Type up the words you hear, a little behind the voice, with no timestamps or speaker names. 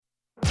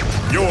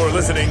You're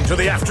listening to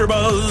the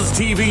AfterBuzz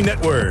TV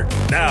Network,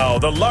 now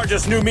the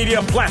largest new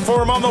media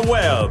platform on the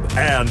web,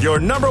 and your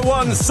number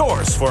one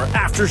source for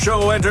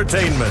after-show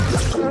entertainment.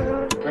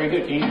 Very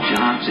good, Dean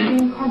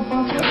Johnson.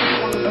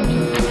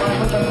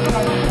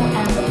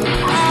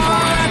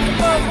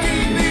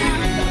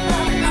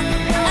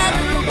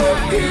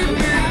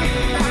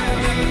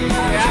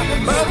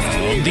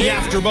 The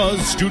AfterBuzz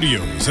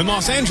Studios in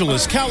Los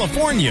Angeles,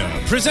 California,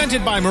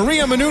 presented by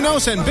Maria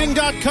Menounos and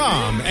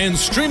Bing.com, and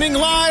streaming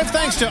live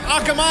thanks to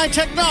Akamai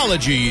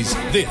Technologies.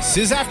 This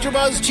is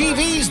AfterBuzz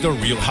TV's The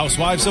Real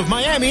Housewives of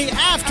Miami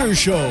After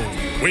Show.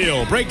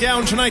 We'll break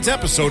down tonight's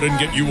episode and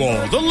get you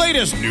all the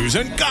latest news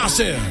and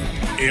gossip.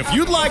 If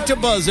you'd like to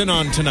buzz in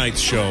on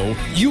tonight's show,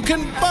 you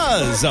can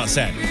buzz us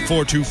at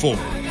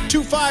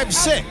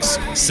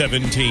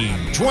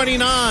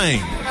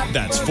 424-256-1729.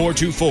 That's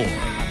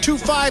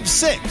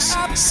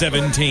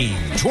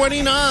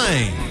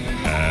 424-256-1729.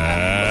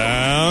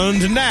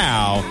 And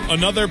now,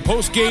 another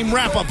post-game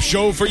wrap-up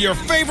show for your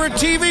favorite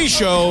TV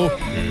show.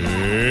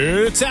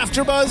 It's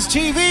AfterBuzz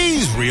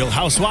TV's Real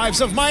Housewives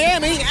of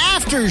Miami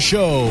After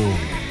Show.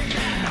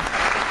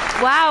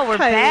 Wow, we're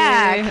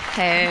back.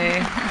 Hey,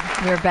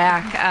 we're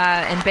back.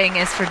 And Bing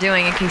is for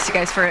doing, in case you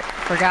guys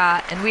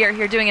forgot. And we are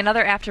here doing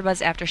another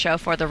AfterBuzz After Show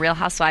for The Real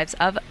Housewives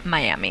of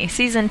Miami.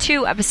 Season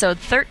 2, Episode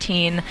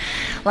 13,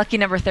 lucky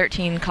number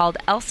 13, called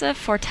Elsa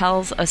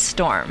Foretells a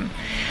Storm.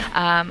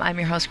 I'm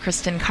your host,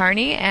 Kristen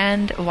Carney,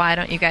 and why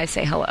don't you guys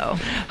say hello?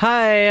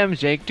 Hi, I'm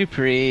Jake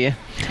Dupree.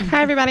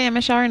 Hi, everybody. I'm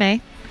Michelle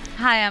Renee.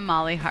 Hi, I'm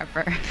Molly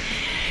Harper.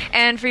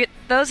 And for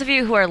those of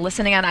you who are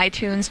listening on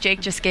iTunes, Jake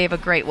just gave a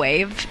great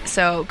wave,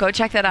 so go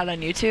check that out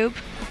on YouTube.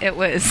 It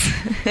was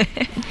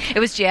it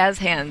was jazz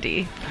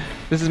handy.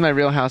 This is my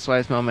Real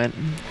Housewives moment.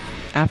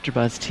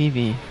 AfterBuzz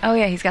TV. Oh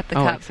yeah, he's got the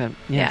cup. Except,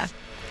 Yeah, yes.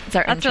 it's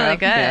our That's intro. really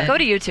good. Yeah. Go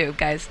to YouTube,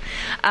 guys.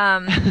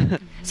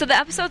 So the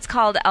episode's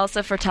called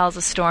Elsa Foretells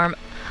a Storm.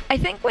 I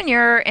think when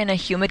you're in a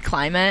humid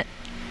climate,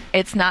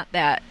 it's not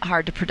that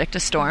hard to predict a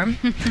storm.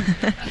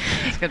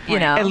 That's a good point. You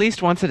know, At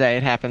least once a day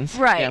it happens.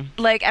 right? Yeah.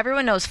 Like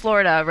everyone knows,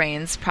 Florida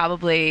rains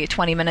probably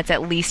 20 minutes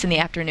at least in the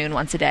afternoon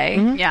once a day.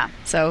 Mm-hmm. Yeah.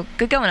 So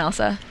good going,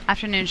 Elsa.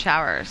 Afternoon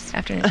showers.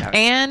 Afternoon shower.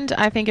 And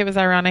I think it was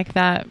ironic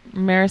that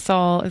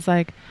Marisol is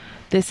like,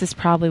 this is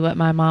probably what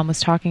my mom was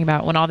talking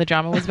about when all the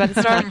drama was about to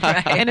start.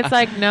 Right. And it's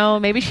like, no,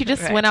 maybe she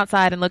just Right. went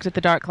outside and looked at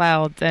the dark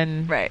clouds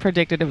and Right.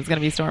 predicted it was going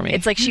to be stormy.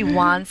 It's like she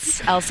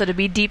wants Elsa to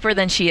be deeper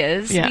than she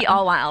is. Yeah. We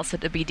all want Elsa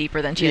to be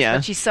deeper than she is, Yeah.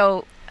 but she's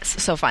so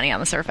funny on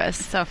the surface.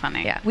 So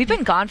funny. Yeah, we've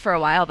been gone for a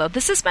while though.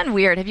 This has been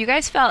weird. Have you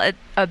guys felt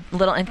a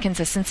little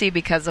inconsistency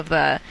because of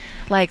the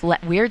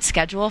weird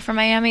schedule for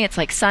Miami? It's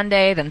like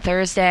Sunday, then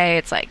Thursday.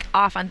 It's like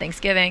off on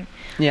Thanksgiving.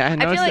 Yeah, I I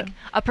noticed, feel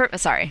like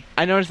sorry.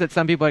 I noticed that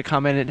some people had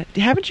commented,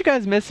 haven't you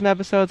guys missed some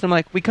episodes? I'm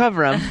like, we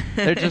cover them.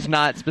 They're just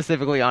not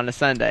specifically on a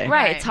Sunday.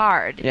 Right, Right. it's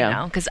hard, Yeah. you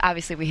know, because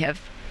obviously we have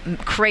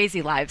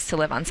crazy lives to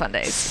live on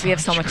Sundays. We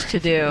have so much to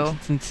do.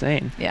 It's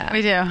insane. Yeah,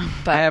 We do.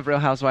 but I have Real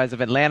Housewives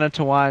of Atlanta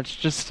to watch.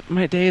 Just,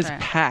 my day is Right.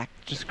 packed.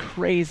 Just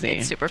crazy.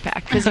 it's super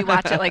packed because you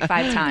watch it like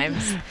 5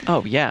 times.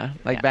 Oh, yeah.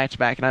 Like Yeah. back to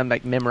back. And I'm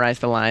like, memorize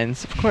the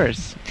lines. Of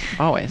course.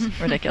 Always.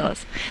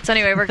 Ridiculous. So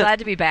anyway, we're glad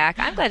to be back.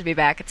 I'm glad to be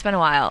back. It's been a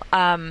while.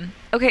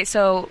 Okay,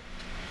 so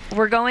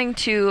we're going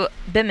to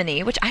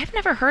Bimini, which I've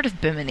never heard of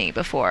Bimini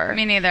before.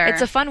 Me neither.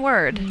 It's a fun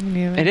word.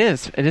 It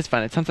is. It is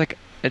fun. It sounds like,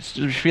 it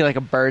should be like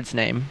a bird's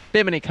name.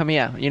 Bimini, come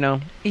here. You know? I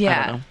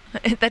Yeah. don't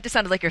know. That just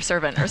sounded like your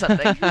servant or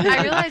something.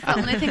 I realize the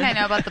only thing I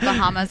know about the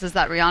Bahamas is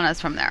that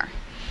Rihanna's from there.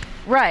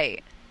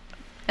 Right.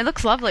 It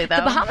looks lovely, though.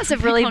 The Bahamas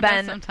have really People know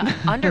been sometimes.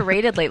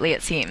 underrated lately,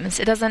 it seems.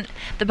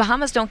 The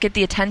Bahamas don't get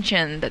the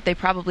attention that they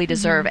probably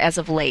deserve as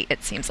of late,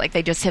 it seems like.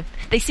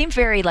 They seem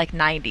very like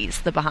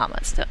 90s, the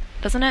Bahamas,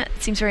 doesn't it?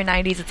 It seems very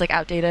 90s. It's like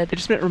outdated. It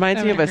just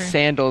reminds me of a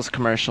Sandals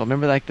commercial.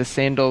 Remember like the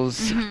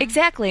Sandals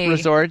Exactly.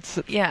 resorts?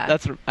 Yeah.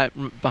 That's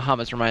what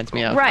Bahamas reminds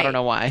me of. Right. I don't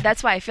know why.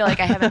 That's why I feel like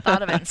I haven't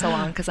thought of it in so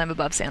long because I'm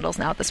above sandals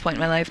now at this point in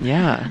my life.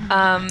 Yeah.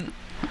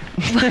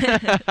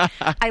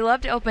 I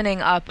loved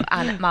opening up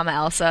on Mama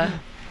Elsa.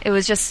 It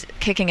was just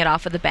kicking it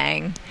off with a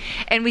bang.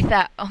 And we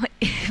thought,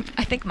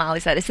 I think Molly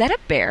said, is that a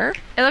bear?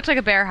 It looked like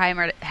a bear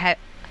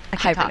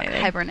Hibernating.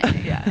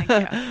 Hibernating.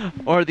 Yeah.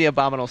 Or the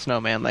abominable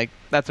snowman. Like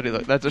that's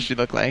what she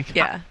looked like.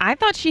 Yeah. I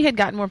thought she had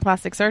gotten more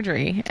plastic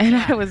surgery, and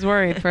I was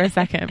worried for a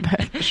second.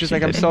 But She's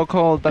like, I'm so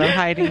cold, but I'm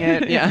hiding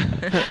it. Yeah.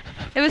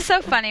 It was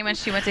so funny when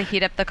she went to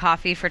heat up the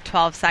coffee for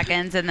 12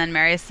 seconds, and then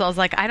Mary Stoll's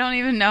like, I don't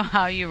even know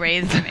how you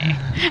raised me.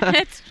 And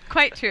it's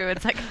quite true.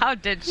 It's like, how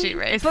did she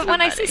raise But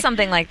when I see somebody?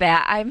 something like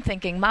that, I'm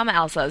thinking Mama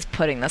Elsa is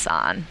putting this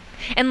on.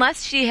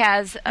 Unless she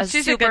has a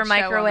She's a super good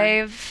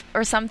microwave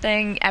or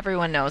something,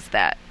 everyone knows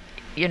that,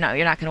 you're not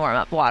going to warm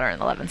up water in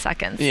 11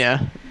 seconds. Yeah.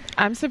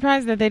 I'm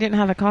surprised that they didn't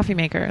have a coffee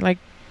maker. Like,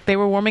 they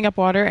were warming up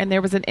water, and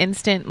there was an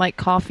instant, like,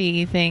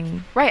 coffee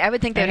thing. Right. I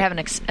would think they would have an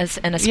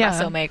espresso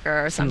Yeah.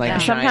 maker or something. like,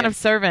 Some giant- kind of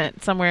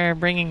servant somewhere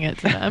bringing it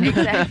to them.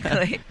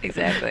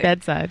 Exactly.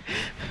 Bedside.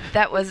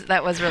 That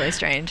was really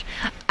strange.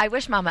 I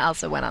wish Mama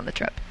Elsa went on the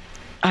trip.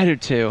 I do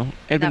too.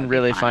 It'd That been would be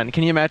really fun. fun.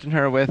 Can you imagine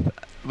her with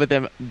with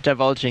them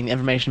divulging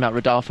information about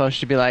Rodolfo,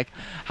 she'd be like,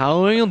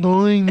 "How are you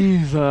doing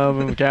this,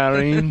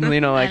 Karen?"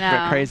 You know, like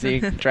I know. crazy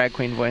drag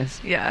queen voice.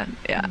 Yeah.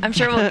 I'm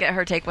sure we'll get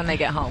her take when they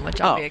get home,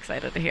 which I'll Oh. be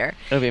excited to hear.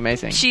 It'll be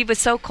amazing. She was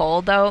so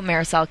cold, though.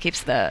 Marisol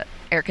keeps the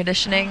air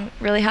conditioning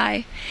really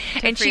high.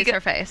 And Freeze she her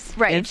face.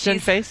 Right. Instant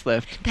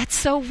facelift. That's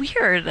so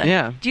weird.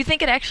 Yeah. Do you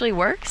think it actually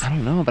works? I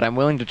don't know, but I'm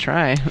willing to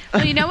try.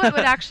 Well, you know what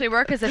would actually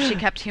work is if she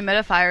kept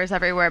humidifiers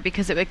everywhere,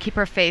 because it would keep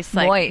her face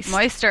like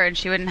moister, and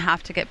she wouldn't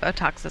have to get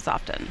Botox as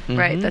often.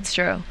 Right, that's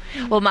true.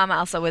 Well, Mama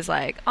also was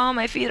like, "Oh,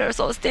 my feet are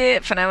so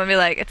stiff," and I would be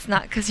like, "It's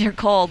not because you're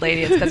cold,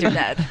 lady. It's because you're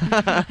dead.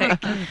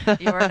 Like,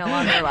 you are no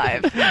longer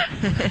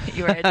alive.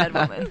 You are a dead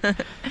woman."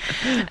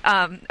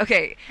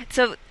 Okay,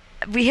 so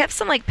we have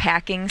some like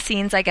packing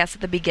scenes, I guess,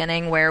 at the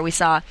beginning where we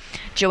saw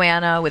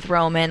Joanna with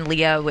Roman,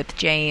 Leah with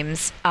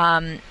James.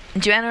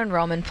 Joanna and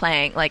Roman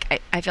playing,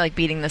 like, I feel like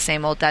beating the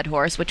same old dead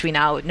horse, which we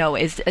now know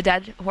is a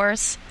dead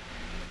horse.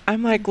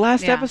 I'm like,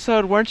 last Yeah.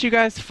 episode, weren't you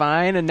guys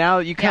fine? And now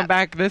you come Yeah.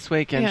 back this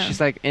week, and Yeah. she's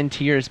like in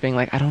tears, being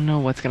like, I don't know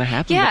what's going to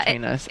happen Yeah,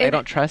 between us. it- I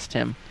don't trust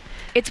him.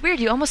 It's weird.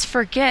 You almost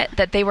forget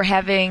that they were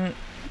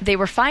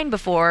fine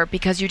before,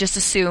 because you just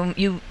assume,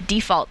 you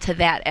default to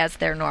that as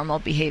their normal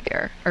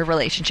behavior or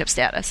relationship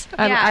status.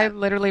 Yeah. I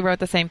literally wrote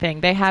the same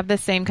thing. They have the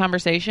same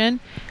conversation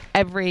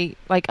every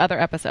other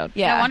episode.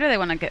 Yeah. No wonder they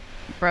want to get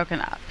broken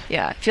up.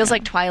 Yeah. It feels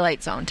like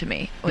Twilight Zone to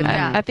me with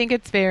Yeah. them. I think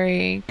it's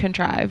very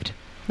contrived.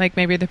 Like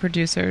maybe the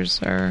producers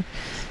are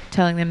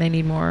telling them they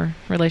need more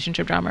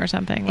relationship drama or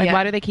something. Like, Yeah.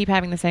 why do they keep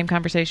having the same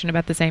conversation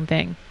about the same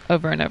thing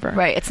over and over?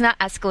 Right. It's not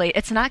escalate.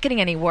 It's not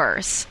getting any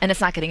worse, and it's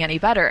not getting any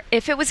better.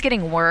 If it was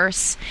getting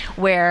worse,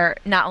 where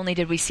not only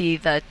did we see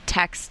the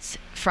texts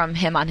from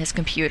him on his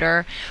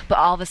computer, but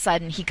all of a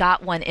sudden he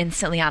got one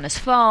instantly on his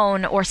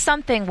phone or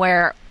something,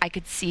 where I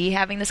could see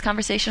having this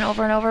conversation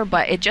over and over,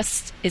 but it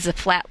just is a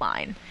flat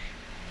line.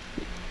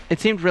 It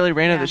seemed really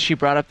random Yeah. that she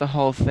brought up the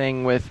whole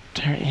thing with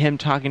him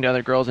talking to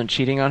other girls and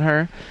cheating on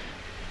her.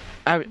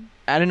 I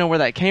didn't know where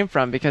that came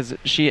from, because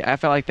I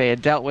felt like they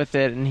had dealt with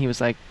it, and he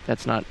was like,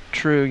 "That's not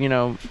true," you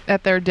know.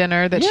 At their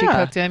dinner that she Yeah.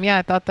 cooked him. Yeah,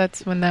 I thought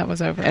that's when that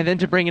was over. And then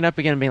to bring it up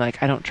again and being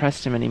like, "I don't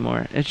trust him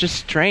anymore." It's just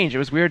strange. It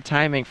was weird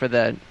timing for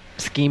the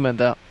scheme of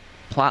the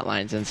plot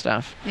lines and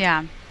stuff.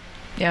 Yeah.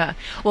 Yeah.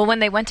 Well, when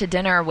they went to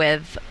dinner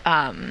with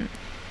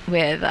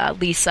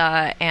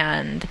Lisa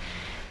and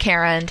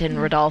Karen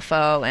and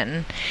Rodolfo,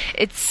 and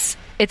it's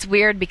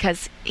weird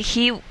because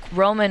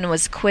Roman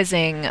was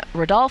quizzing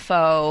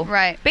Rodolfo,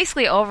 Right.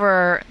 basically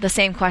over the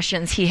same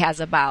questions he has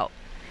about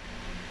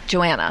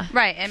Joanna,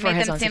 Right. It for made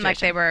his them own seem like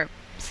they situation. were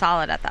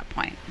solid at that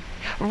point.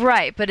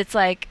 Right, but it's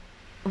like,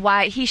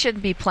 why he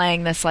shouldn't be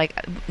playing this like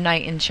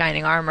knight in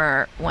shining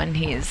armor when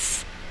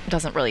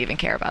doesn't really even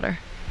care about her.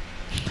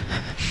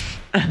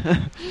 I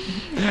mean,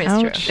 it's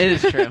Ouch. true. It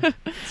is true.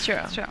 It's true.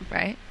 It's true.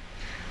 Right?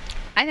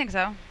 I think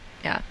so.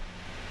 Yeah.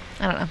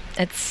 I don't know.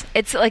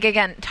 It's like,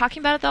 again,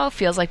 talking about it though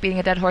feels like beating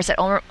a dead horse. It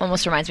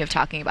almost reminds me of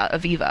talking about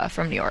Aviva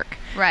from New York,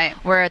 Right.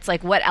 where it's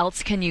like, what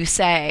else can you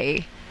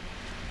say?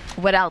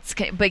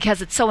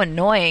 Because it's so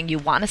annoying, you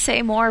want to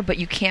say more, but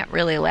you can't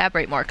really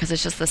elaborate more because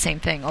it's just the same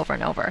thing over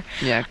and over.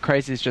 Yeah,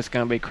 crazy's just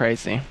going to be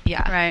crazy.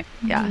 Yeah. Right.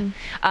 Yeah.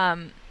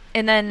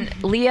 And then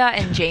Leah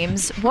and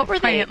James, what were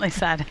they? Brilliantly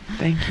said.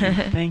 Thank you.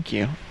 Thank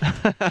you.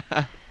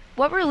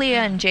 What were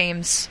Leah and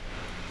James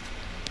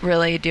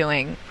really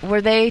doing?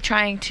 Were they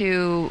trying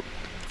to?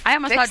 I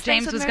almost Fix thought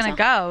James things was with going to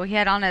go. He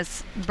had on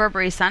his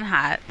Burberry sun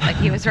hat, like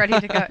he was ready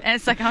to go. And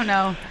it's like, oh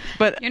no,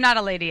 But you're not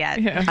a lady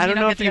yet. Yeah. I don't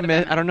know get if to you go to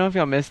missed. bed. I don't know if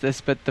y'all missed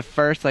this, but the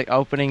first like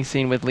opening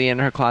scene with Leah in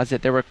her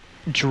closet, there were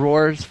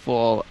drawers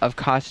full of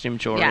costume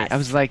jewelry. Yes. I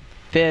was like,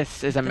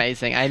 "This is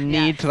amazing! I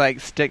need to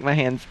like stick my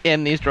hands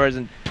in these drawers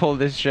and pull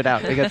this shit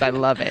out because I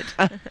love it."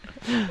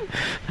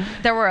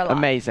 There were a lot.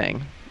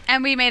 Amazing.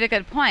 And we made a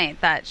good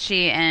point that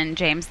she and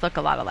James look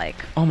a lot alike.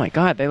 Oh my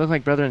god, they look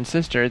like brother and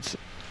sister. It's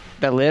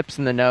the lips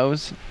and the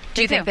nose.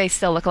 Do you think they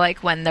still look alike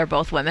when they're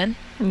both women?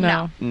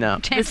 No. No,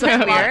 James This is looks a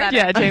lot weird. better.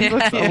 Yeah, James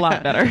looks a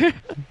lot better.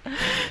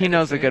 he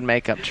knows a good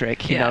makeup trick.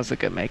 He Yeah. knows a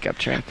good makeup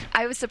trick.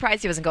 I was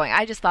surprised he wasn't going.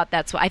 I just thought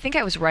that's what I think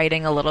I was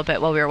writing a little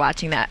bit while we were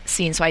watching that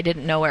scene, so I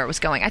didn't know where it was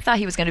going. I thought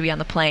he was going to be on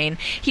the plane.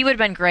 He would have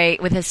been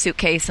great with his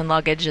suitcase and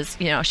luggage, just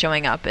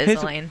showing up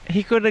as Elaine.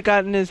 He could have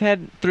gotten his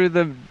head through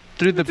the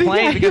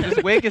plane because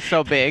his wig is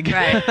so big.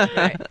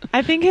 Right.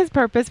 I think his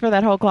purpose for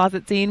that whole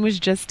closet scene was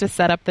just to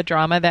set up the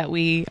drama that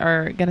we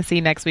are going to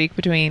see next week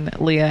between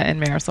Leah and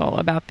Marisol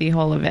about the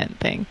whole event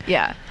thing.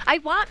 Yeah. I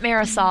want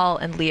Marisol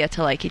and Leah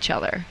to like each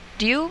other.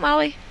 Do you,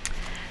 Molly?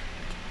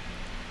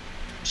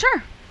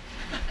 Sure.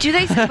 Do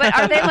they? But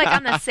are they like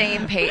on the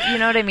same page? You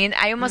know what I mean?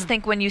 I almost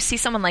think when you see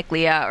someone like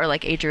Leah or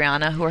like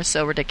Adriana, who are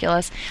so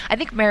ridiculous, I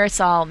think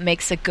Marisol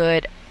makes a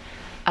good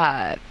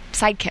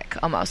sidekick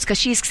almost, because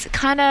she's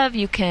kind of,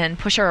 you can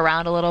push her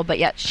around a little, but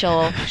yet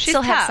she'll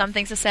still have tough. some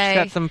things to say.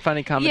 She's got some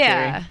funny commentary.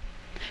 Yeah.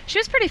 She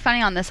was pretty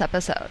funny on this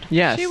episode.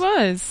 Yes. She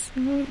was.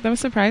 That was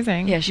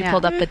surprising. Yeah, she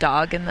pulled up the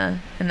dog in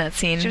that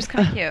scene. She was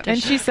kind of cute.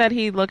 And she said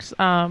he looked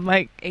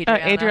like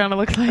Adriana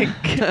looked like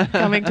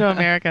Coming to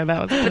America.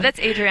 That was. But that's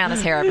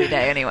Adriana's hair every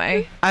day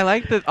anyway. I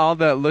like all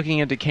the looking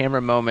into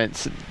camera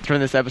moments from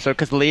this episode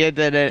because Leah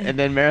did it and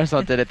then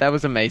Marisol did it. That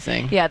was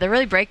amazing. Yeah, they're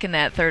really breaking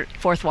that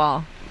fourth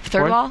wall.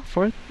 Third wall?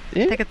 Fourth?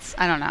 I think it's,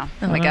 I don't know.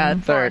 Oh my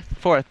God.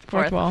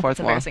 Fourth wall. It's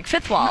embarrassing.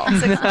 Fifth wall.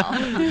 Sixth wall.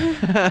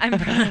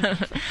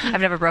 I've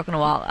never broken a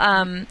wall.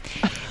 I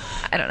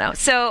don't know.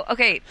 So,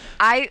 okay,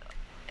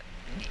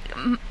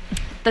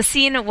 the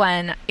scene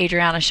when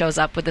Adriana shows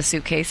up with the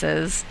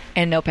suitcases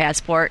and no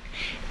passport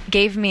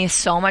gave me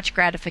so much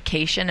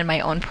gratification in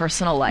my own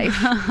personal life.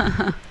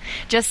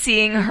 Just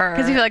seeing her.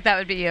 Because you feel like that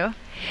would be you?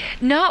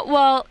 No,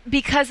 well,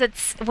 because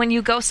it's when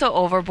you go so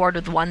overboard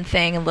with one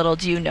thing and little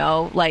do you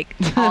know, like,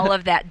 all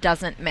of that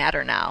doesn't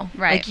matter now.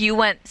 Right. Like, you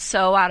went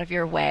so out of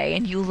your way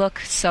and you look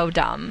so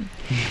dumb.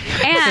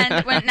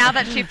 And now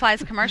that she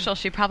flies commercial,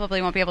 she probably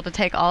won't be able to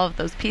take all of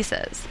those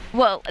pieces.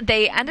 Well,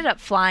 they ended up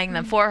flying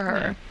them for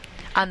her.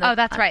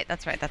 That's right.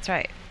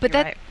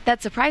 But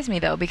that surprised me,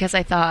 though, because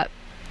I thought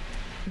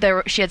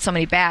she had so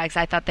many bags.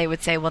 I thought they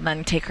would say, well,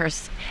 then take her.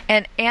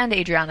 And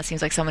Adriana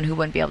seems like someone who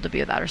wouldn't be able to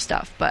be without her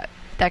stuff, but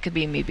that could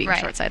be me being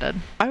short-sighted.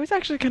 I was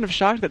actually kind of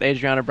shocked that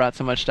Adriana brought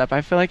so much stuff.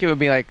 I feel like it would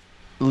be like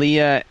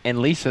Leah and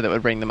Lisa that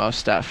would bring the most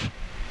stuff.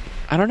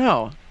 I don't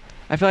know.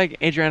 I feel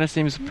like Adriana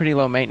seems pretty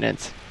low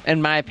maintenance.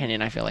 In my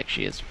opinion, I feel like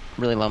she is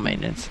really low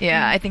maintenance.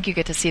 Yeah, I think you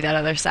get to see that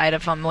other side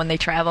of them when they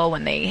travel,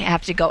 when they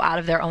have to go out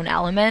of their own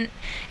element,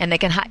 and they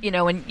can,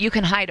 when you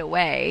can hide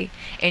away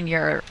in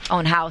your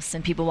own house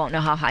and people won't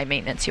know how high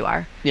maintenance you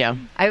are. Yeah.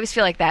 I always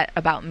feel like that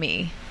about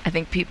me. I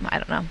think people, I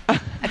don't know.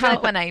 I feel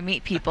like when I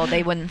meet people,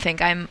 they wouldn't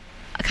think I'm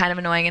kind of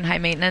annoying and high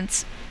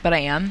maintenance, but I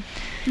am.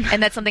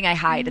 And that's something I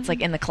hide. It's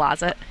like in the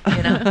closet,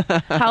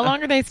 How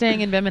long are they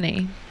staying in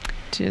Bimini?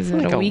 Is it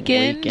like a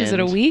weekend? Is it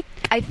a week?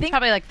 I think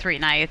probably like 3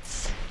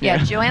 nights. Yeah,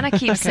 Joanna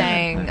keeps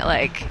saying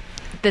like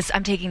this.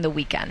 I'm taking the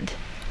weekend,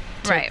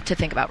 to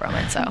think about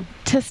Roman. So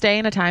to stay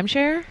in a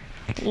timeshare,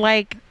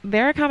 like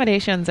their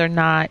accommodations are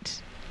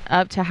not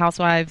up to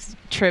Housewives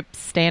trip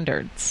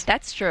standards.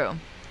 That's true.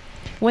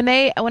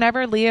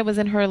 Whenever Leah was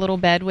in her little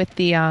bed with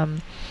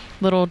the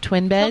little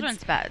twin beds,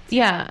 children's beds,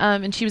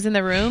 and she was in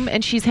the room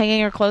and she's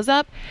hanging her clothes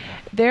up,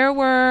 there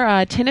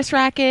were tennis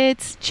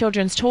rackets,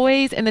 children's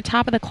toys in the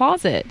top of the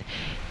closet.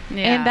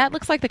 Yeah. And that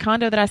looks like the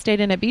condo that I stayed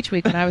in at Beach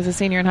Week when I was a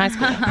senior in high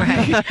school.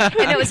 Right.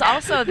 And it was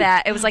also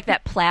it was like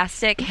that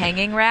plastic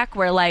hanging rack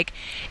where like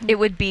it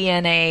would be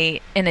in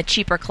a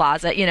cheaper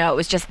closet. It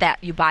was just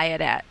that you buy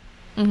it at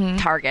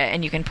Target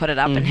and you can put it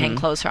up and hang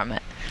clothes from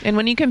it. And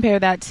when you compare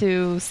that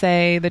to,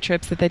 say, the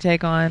trips that they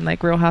take on,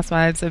 like Real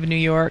Housewives of New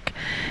York,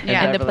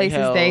 and the places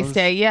Hills. They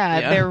stay,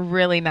 they're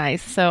really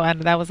nice. So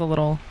that was a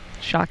little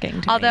shocking to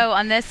me. Although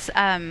on this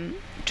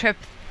trip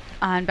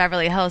on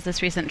Beverly Hills,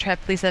 this recent trip,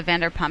 Lisa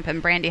Vanderpump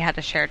and Brandy had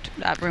to share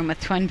a room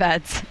with twin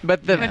beds.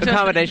 But the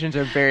accommodations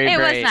are very, it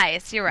very was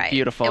nice. You're right.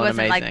 Beautiful and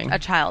amazing. It wasn't like a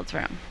child's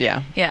room.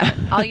 Yeah. Yeah.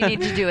 All you need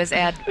to do is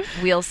add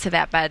wheels to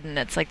that bed, and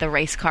it's like the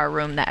race car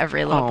room that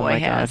every little boy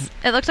has. God.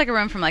 It looks like a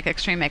room from like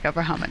Extreme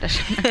Makeover Home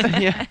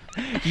Edition. Yeah.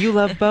 You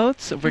love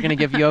boats? We're going to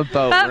give you a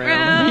boat room.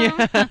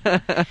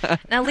 Yeah.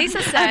 Now,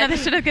 Lisa said... they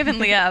should have given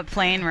Leah a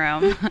plane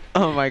room.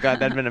 Oh, my God.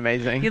 That'd been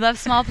amazing. You love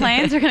small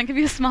planes? We're going to give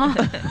you a small...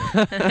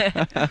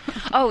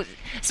 Oh,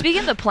 speaking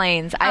of the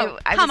planes,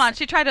 come on,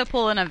 she tried to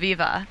pull in a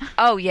Viva.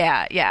 Oh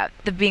yeah,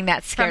 being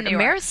that scared.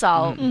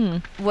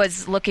 Marisol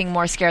was looking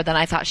more scared than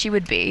I thought she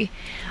would be.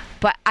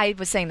 But I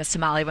was saying this to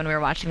Molly when we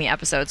were watching the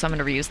episode, so I'm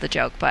going to reuse the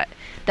joke. But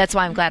that's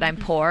why I'm glad I'm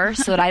poor,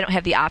 so that I don't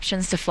have the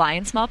options to fly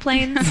in small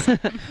planes,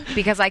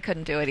 because I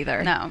couldn't do it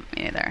either. No,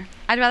 me neither.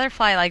 I'd rather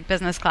fly like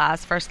business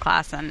class, first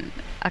class, than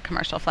a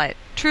commercial flight.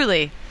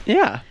 Truly.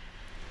 Yeah.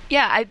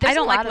 Yeah, I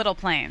don't like little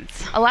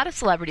planes. A lot of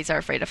celebrities are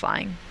afraid of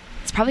flying.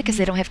 It's probably because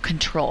they don't have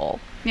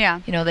control. Yeah.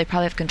 They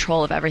probably have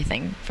control of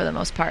everything for the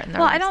most part in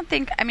their lives.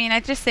 I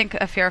just think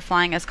a fear of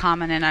flying is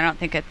common, and I don't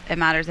think it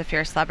matters if you're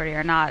a celebrity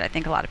or not. I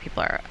think a lot of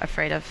people are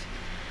afraid of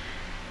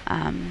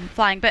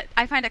flying. But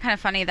I find it kind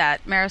of funny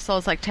that Marisol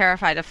is like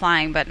terrified of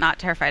flying, but not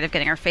terrified of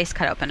getting her face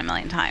cut open a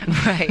million times.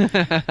 Right.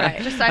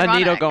 Just ironic. A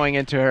needle going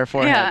into her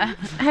forehead. Yeah.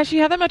 Has she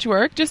had that much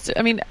work?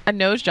 A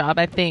nose job,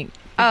 I think.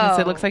 Because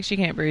it looks like she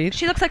can't breathe.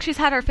 She looks like she's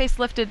had her face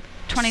lifted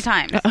 20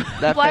 times.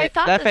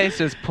 That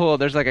face is pulled.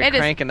 There's like a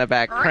crank in the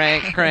back.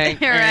 Crank.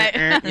 You're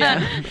right.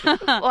 Yeah.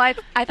 Well, I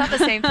thought the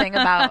same thing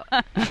about...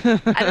 I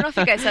don't know if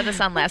you guys said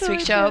this on last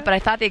week's show, but I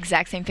thought the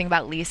exact same thing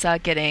about Lisa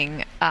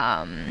getting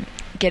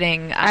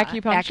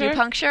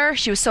acupuncture.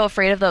 She was so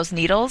afraid of those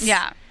needles.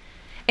 Yeah.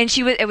 And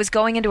it was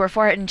going into her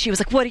forehead, and she was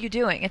like, "What are you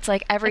doing?" It's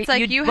like what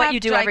you do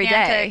every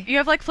day. You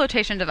have like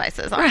flotation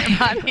devices on your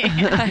body.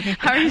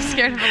 How are you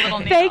scared of a little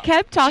needle? They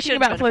kept talking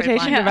about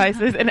flotation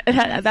devices, and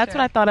that's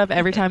what I thought of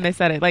every time they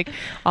said it. Like,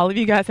 all of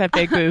you guys have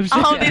big boobs.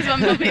 All of these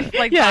women will be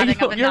like you're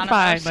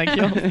fine. Like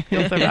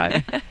you'll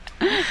survive.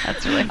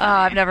 That's really funny.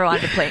 I've never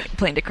wanted a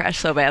plane to crash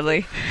so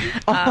badly.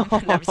 No,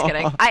 I'm just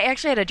kidding. I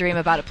actually had a dream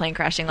about a plane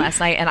crashing last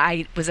night, and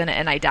I was in it,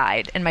 and I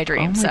died in my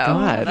dream. Oh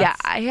my God. Yeah,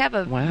 I have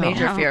a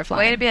major fear of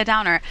flying. Way to be a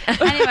downer.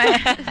 Anyway.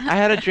 I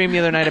had a dream the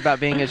other night about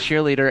being a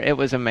cheerleader. It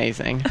was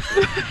amazing.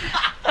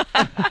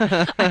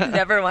 I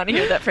never want to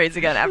hear that phrase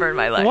again ever in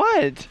my life.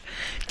 What?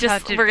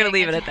 Just we're gonna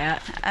leave it at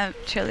that. A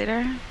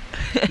cheerleader.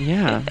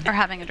 Yeah. Or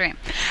having a dream.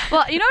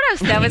 Well, you know what I was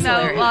thinking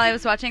though, while I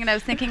was watching, and I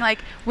was thinking like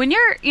when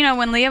you're,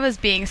 when Leah was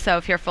being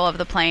so fearful of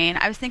the plane,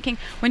 I was thinking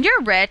when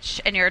you're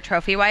rich and you're a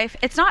trophy wife,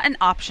 it's not an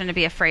option to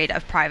be afraid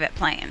of private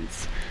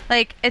planes.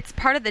 Like it's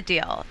part of the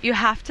deal. You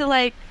have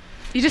to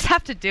you just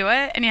have to do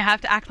it, and you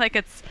have to act like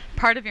it's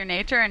part of your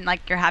nature, and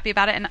like you're happy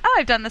about it. And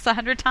I've done this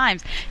 100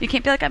 times. You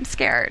can't be like, I'm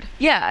scared.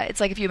 Yeah, it's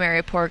like if you marry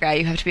a poor guy,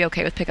 you have to be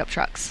okay with pickup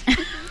trucks.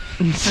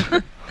 It's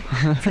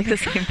like the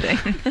same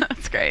thing.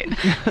 That's great.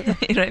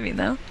 You know what I mean,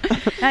 though?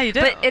 Yeah, you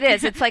do. But it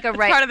is. It's like a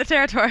part of the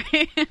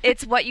territory.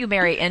 It's what you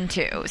marry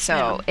into.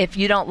 So if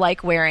you don't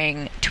like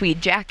wearing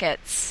tweed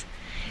jackets,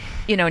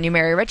 and you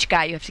marry a rich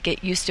guy, you have to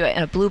get used to it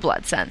in a blue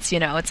blood sense.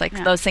 It's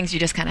like those things you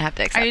just kind of have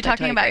to accept. Are you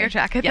talking about your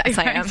jacket? Yes,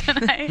 I am.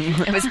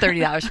 It was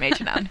 $30 from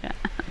H&M. Yeah.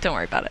 Don't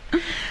worry about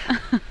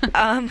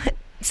it.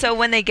 So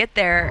when they get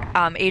there,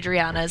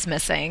 Adriana is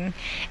missing,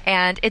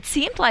 and it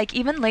seemed like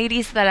even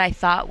ladies that I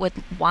thought would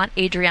want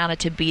Adriana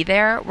to be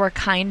there were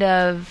kind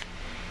of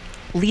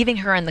leaving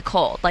her in the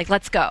cold. Like,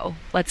 let's go.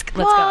 Let's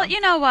go. Well, you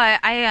know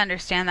what? I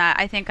understand that.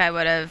 I think I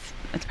would have.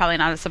 It's probably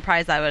not a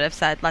surprise. I would have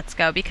said, "Let's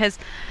go," because.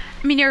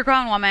 You're a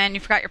grown woman. You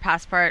forgot your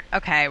passport.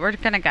 Okay, we're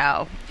going to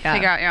go. Yeah.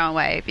 Figure out your own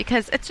way.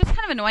 Because it's just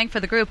kind of annoying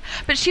for the group.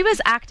 But she was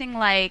acting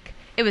like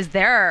it was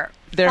their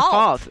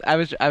fault. I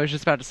was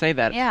just about to say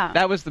that. Yeah.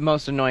 That was the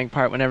most annoying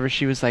part whenever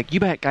she was like, you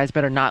guys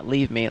better not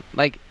leave me.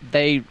 Like,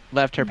 they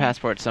left her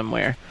passport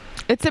somewhere.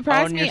 It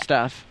surprised me. Own your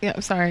stuff. Yeah,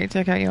 sorry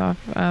to cut you off.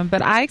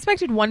 But I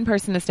expected one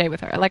person to stay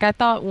with her. Like, I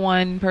thought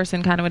one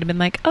person kind of would have been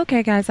like,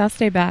 okay, guys, I'll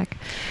stay back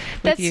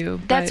with you.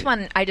 That's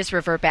when I just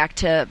revert back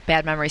to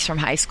bad memories from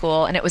high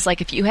school. And it was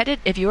like if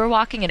you were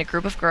walking in a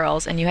group of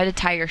girls and you had to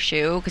tie your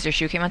shoe because your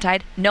shoe came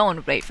untied, no one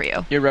would wait for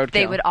you. Your roadkill.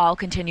 They would all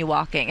continue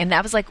walking. And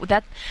that was like,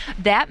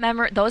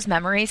 those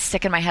memories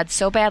stick in my head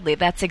so badly.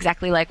 That's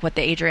exactly like what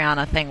the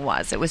Adriana thing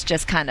was. It was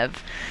just kind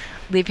of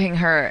leaving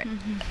her,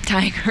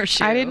 tying her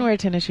shoe. I didn't wear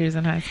tennis shoes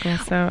in high school,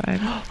 so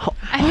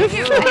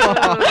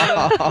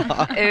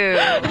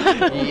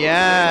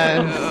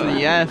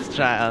Yes,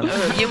 child.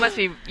 You must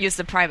be used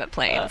to private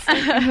planes.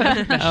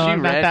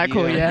 I'm not that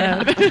cool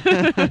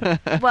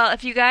yet. Well,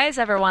 if you guys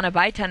ever want to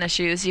buy tennis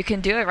shoes, you can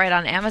do it right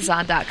on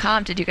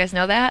Amazon.com. Did you guys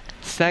know that?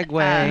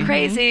 Segue.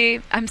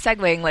 Crazy. I'm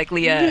segueing like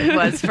Leah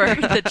was for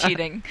the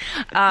cheating.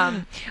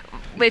 But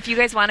if you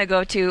guys want to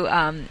go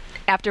to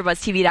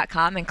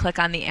AfterBuzzTV.com and click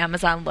on the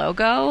Amazon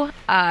logo.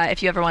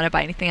 If you ever want to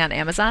buy anything on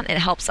Amazon, it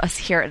helps us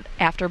here at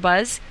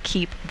AfterBuzz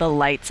keep the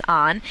lights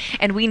on,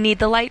 and we need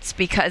the lights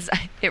because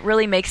it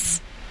really makes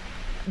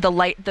the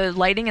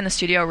lighting in the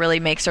studio really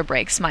makes or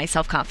breaks my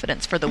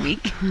self-confidence for the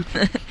week.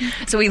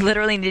 So we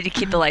literally need to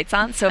keep the lights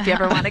on. So if you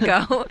ever want to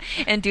go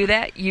and do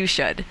that, you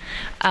should.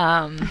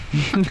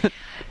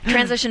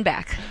 Transition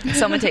back.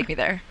 Someone take me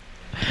there.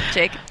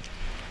 Jake.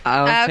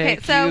 I'll okay,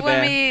 take so you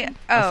when there. we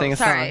I'll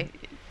sorry.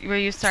 Were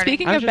you starting?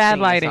 Speaking of bad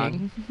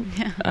lighting,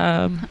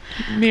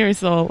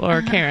 Marisol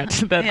or Karen,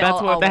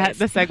 that's what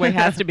the segue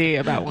has to be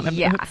about one of them.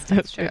 Yeah,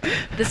 that's true.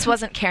 This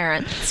wasn't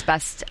Karen's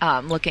best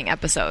looking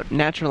episode.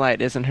 Natural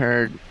light isn't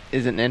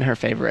in her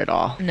favor at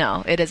all.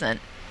 No, it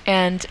isn't.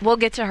 And we'll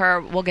get to her.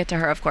 We'll get to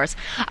her, of course.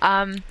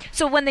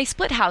 So when they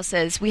split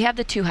houses, we have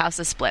the two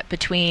houses split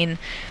between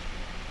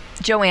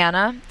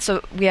Joanna.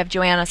 So we have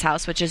Joanna's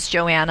house, which is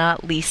Joanna,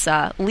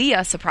 Lisa,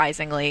 Leah,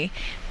 surprisingly.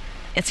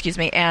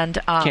 And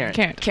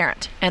Karen.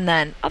 And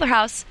then other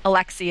house,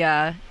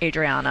 Alexia,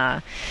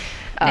 Adriana,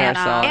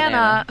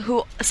 Anna,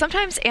 who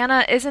sometimes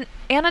Anna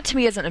to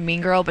me isn't a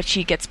mean girl, but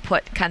she gets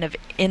put kind of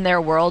in their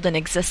world and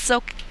exists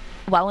so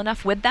well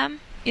enough with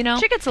them. She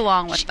gets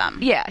along with them.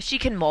 Yeah, she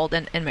can mold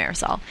in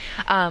Marisol.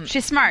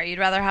 She's smart. You'd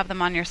rather have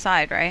them on your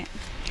side, right?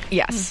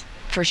 Yes,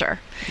 for sure.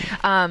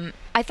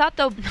 I thought,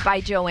 though, by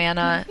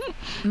Joanna,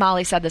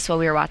 Molly said this while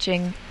we were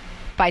watching,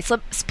 by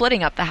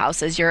splitting up the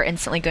houses, you're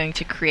instantly going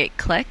to create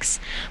cliques.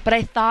 But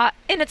I thought,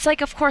 and it's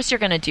like, of course you're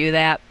going to do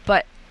that,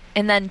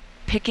 and then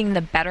picking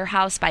the better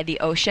house by the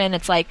ocean,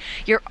 it's like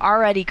you're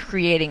already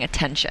creating a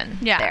tension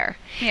there.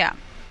 Yeah.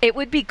 It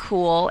would be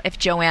cool if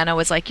Joanna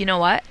was like, you know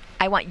what?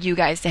 I want you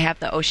guys to have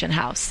the ocean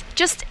house.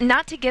 Just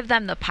not to give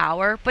them the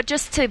power, but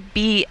just to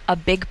be a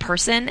big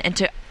person and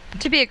to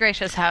be a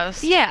gracious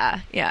house.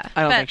 Yeah.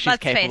 I don't think she's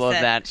capable of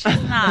that.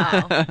 She's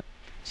not.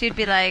 She'd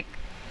be like,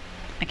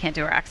 I can't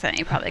do her accent.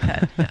 You probably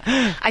could.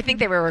 I think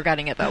they were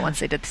regretting it, though, once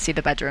they did see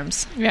the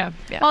bedrooms. Yeah.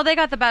 Well, they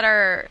got the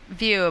better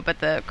view, but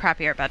the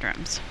crappier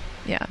bedrooms.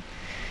 Yeah.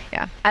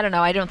 I don't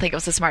know. I don't think it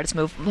was the smartest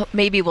move.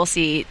 Maybe we'll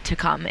see to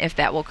come if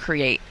that will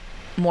create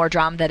more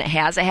drama than it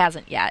has. It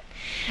hasn't yet.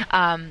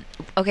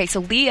 Okay, so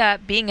Leah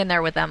being in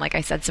there with them, like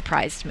I said,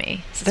 surprised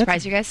me. Does it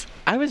surprise you guys?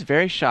 I was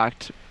very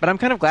shocked, but I'm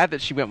kind of glad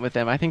that she went with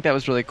them. I think that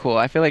was really cool.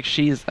 I feel like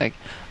she's like,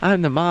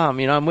 I'm the mom,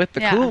 I'm with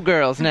the cool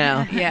girls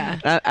now.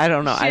 Yeah. I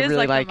don't know. She I is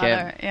really like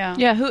it. Yeah.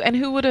 Yeah,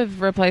 who would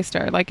have replaced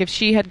her? Like if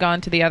she had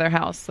gone to the other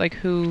house, like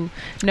who?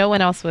 No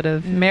one else would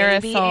have.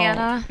 Maybe Marisol,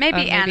 Anna.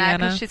 Maybe Anna,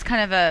 because she's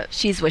kind of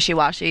she's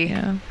wishy-washy.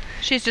 Yeah.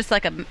 she's just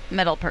like a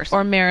middle person.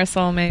 Or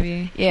Marisol,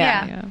 maybe.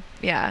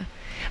 Yeah.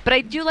 But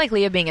I do like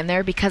Leah being in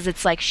there because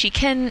it's like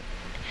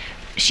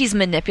she's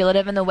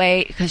manipulative in the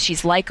way because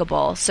she's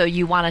likable. So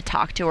you want to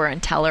talk to her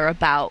and tell her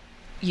about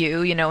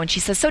you, and she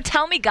says, so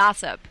tell me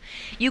gossip.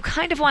 You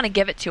kind of want to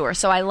give it to her.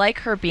 So I like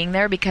her being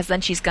there because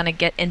then she's going to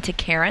get into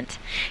Karen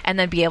and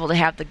then be able to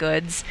have the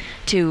goods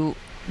to,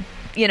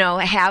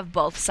 have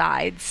both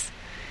sides.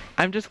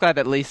 I'm just glad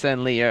that Lisa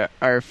and Leah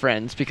are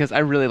friends because I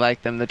really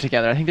like them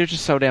together. I think they're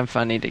just so damn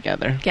funny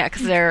together. Yeah,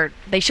 because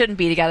they shouldn't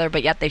be together,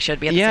 but yet they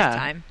should be at the same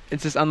time.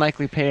 It's this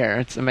unlikely pair.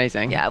 It's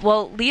amazing. Yeah,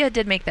 well, Leah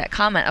did make that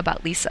comment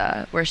about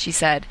Lisa where she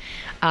said,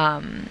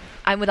 I'm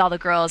with all the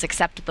girls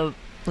except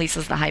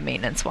Lisa's the high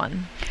maintenance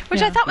one.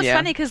 Which I thought was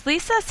funny because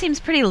Lisa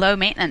seems pretty low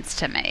maintenance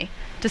to me.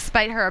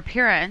 Despite her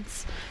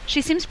appearance,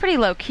 she seems pretty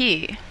low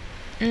key.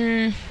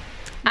 I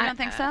don't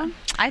think so?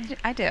 I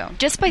do.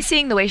 Just by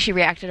seeing the way she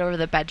reacted over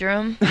the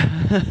bedroom,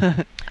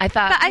 I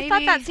thought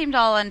that seemed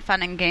all in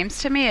fun and games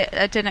to me.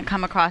 It didn't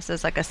come across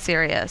as like a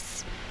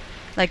serious,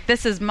 like,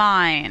 this is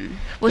mine.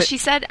 Well, she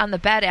said on the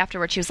bed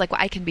afterwards, she was like,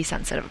 well, I can be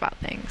sensitive about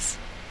things.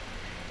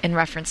 In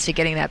reference to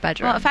getting that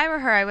bedroom. Well, if I were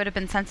her, I would have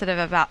been sensitive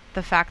about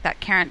the fact that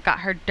Karen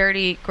got her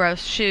dirty,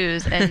 gross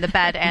shoes in the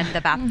bed and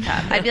the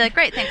bathtub. I'd be like,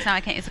 great, thanks, now I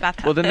can't use the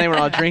bathtub. Well, then they were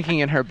all drinking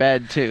in her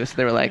bed, too, so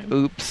they were like,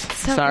 oops,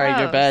 So sorry, your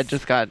gross. bed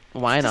just got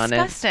wine on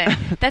it.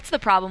 Disgusting. That's the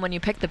problem when you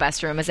pick the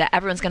best room is that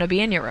everyone's going to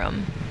be in your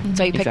room.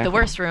 So you pick Exactly. the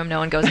worst room, no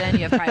one goes in,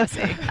 you have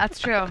privacy. That's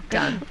true.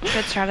 Done.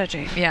 Good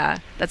strategy. Yeah,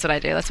 that's what I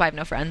do. That's why I have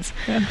no friends.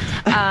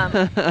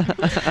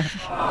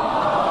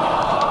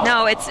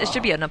 No, it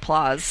should be an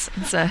applause.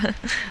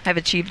 I've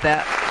achieved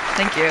that.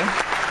 Thank you.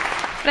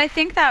 But I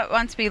think that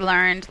once we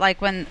learned,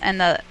 like when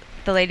the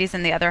ladies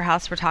in the other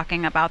house were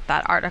talking about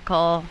that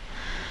article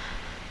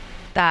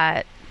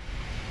that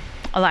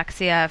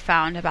Alexia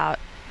found about.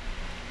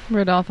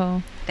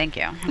 Rodolfo. Thank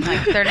you. I'm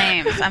like, their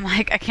names. I'm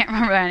like, I can't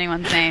remember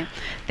anyone's name.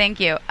 Thank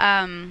you.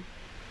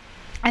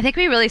 I think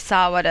we really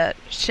saw what a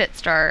shit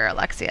star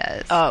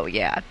Alexia is. Oh,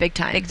 yeah. Big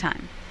time. Big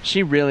time.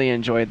 She really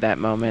enjoyed that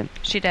moment.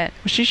 She did.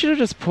 She should have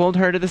just pulled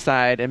her to the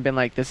side and been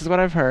like, this is what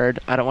I've heard.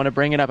 I don't want to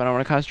bring it up. I don't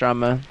want to cause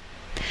drama.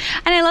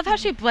 And I love how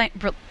she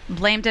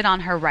blamed it on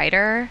her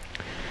writer.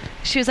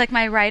 She was like,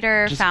 my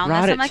writer Just found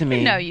brought this. it I'm like, to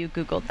me. no, you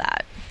Googled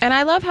that. And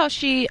I love how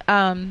she,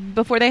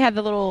 before they had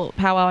the little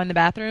powwow in the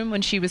bathroom,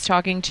 when she was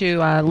talking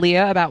to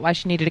Leah about why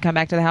she needed to come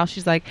back to the house,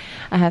 she's like,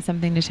 I have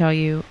something to tell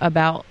you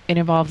about, it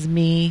involves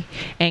me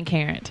and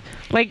Karen.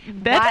 Like,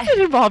 that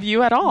doesn't involve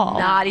you at all.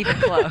 Not even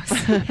close.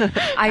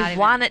 I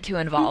want it to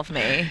involve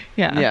me.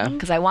 Yeah.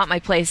 Because I want my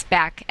place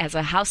back as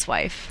a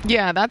housewife.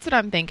 Yeah, that's what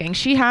I'm thinking.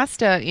 She has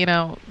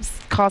to,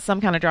 cause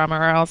some kind of drama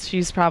or else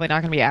she's probably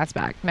not going to be asked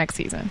back next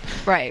season.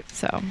 Right.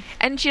 So.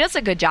 And she does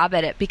a good job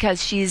at it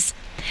because she's,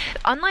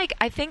 unlike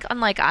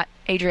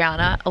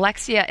Adriana,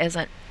 Alexia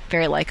isn't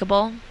very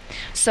likable.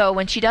 So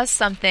when she does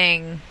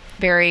something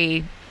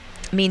very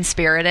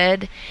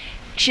mean-spirited,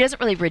 she doesn't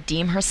really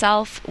redeem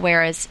herself,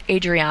 whereas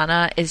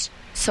Adriana is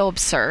so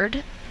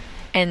absurd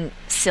and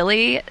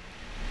silly.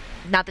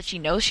 Not that she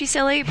knows she's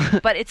silly,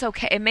 but it's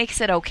okay. It makes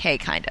it okay,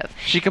 kind of.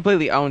 She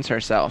completely owns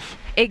herself.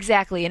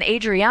 Exactly. And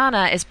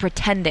Adriana is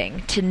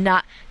pretending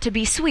to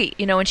be sweet.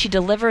 When she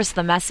delivers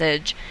the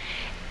message,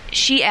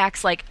 she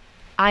acts like,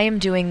 I am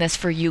doing this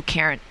for you,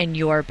 Karen, in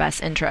your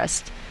best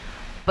interest.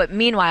 But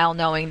meanwhile,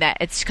 knowing that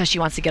it's because she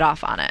wants to get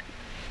off on it.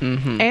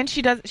 Mm-hmm. And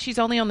she's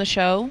only on the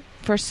show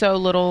for so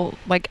little,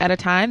 like, at a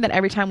time, that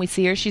every time we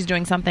see her, she's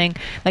doing something,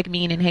 like,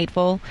 mean and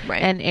hateful.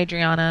 Right. And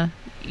Adriana,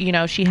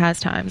 she has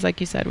times, like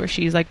you said, where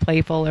she's, like,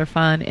 playful or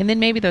fun. And then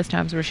maybe those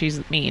times where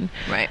she's mean.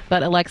 Right.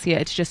 But Alexia,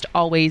 it's just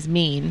always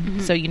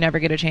mean. So you never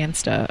get a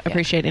chance to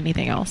appreciate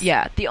anything else.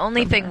 Yeah. The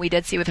only thing we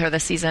did see with her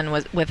this season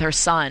was with her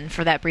son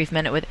for that brief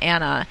minute with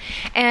Anna.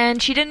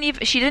 And she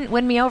didn't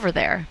win me over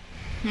there.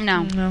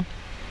 No.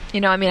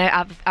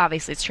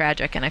 Obviously it's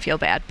tragic and I feel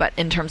bad, but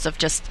in terms of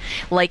just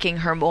liking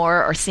her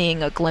more or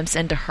seeing a glimpse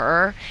into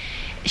her,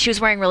 she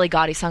was wearing really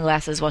gaudy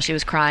sunglasses while she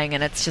was crying,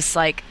 and it's just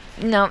like,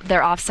 no,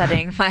 they're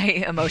offsetting my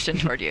emotion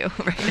toward you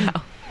right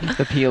now.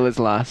 The peel is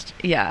lost.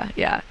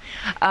 Yeah.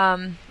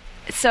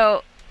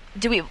 So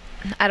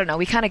I don't know,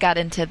 we kind of got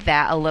into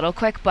that a little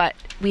quick, but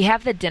we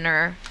have the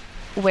dinner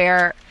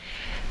where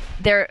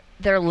they're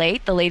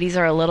late. The ladies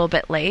are a little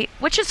bit late,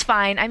 which is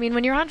fine. I mean,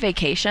 when you're on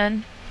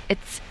vacation,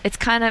 it's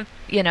kind of,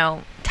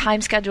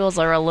 time schedules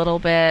are a little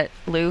bit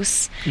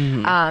loose.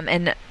 Mm-hmm.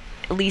 And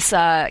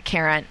Lisa,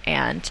 Karen,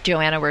 and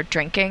Joanna were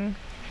drinking.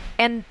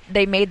 And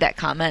they made that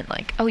comment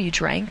like, oh, you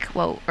drank?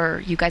 Well,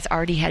 or you guys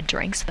already had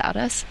drinks without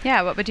us?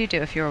 Yeah, what would you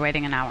do if you were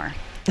waiting an hour?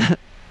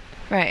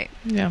 Right.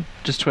 Yeah.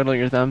 Just twiddle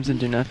your thumbs and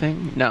do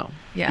nothing? No.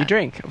 Yeah. You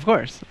drink, of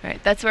course.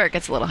 Right. That's where it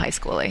gets a little high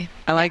schooly.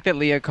 I like that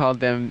Leah called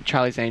them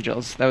Charlie's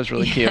Angels. That was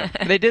really cute.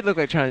 They did look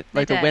like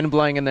the did. wind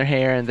blowing in their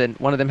hair, and then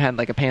one of them had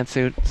like a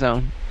pantsuit,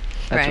 so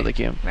that's Right. really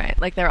cute. Right.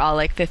 Like they're all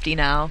like 50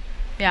 now.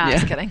 Yeah.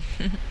 Just kidding.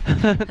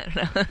 I don't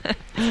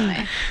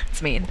know.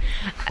 It's mean.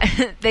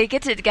 They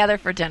get together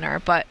for dinner,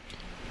 but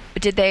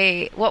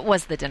what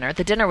was the dinner?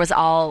 The dinner was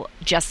all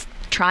just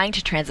trying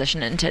to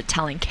transition into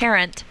telling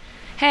Karen,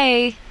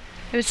 hey,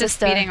 It was just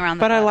Just, beating around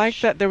the But I bush. like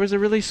that there was a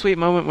really sweet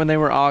moment when they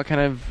were all kind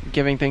of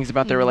giving things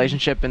about their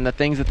relationship and the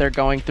things that they're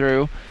going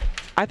through.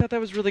 I thought that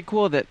was really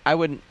cool that I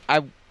wouldn't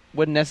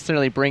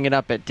necessarily bring it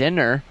up at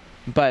dinner,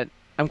 but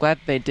I'm glad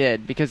that they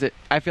did because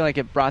I feel like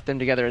it brought them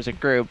together as a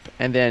group,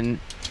 and then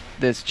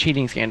this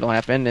cheating scandal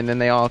happened, and then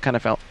they all kind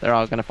of felt they're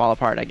all going to fall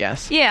apart, I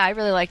guess. Yeah, I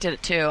really liked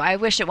it too. I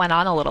wish it went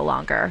on a little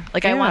longer.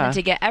 Like I Yeah. wanted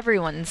to get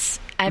everyone's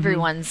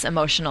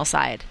emotional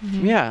side.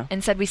 Yeah.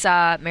 Instead, we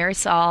saw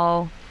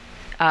Marisol,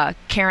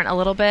 Karen a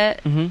little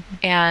bit,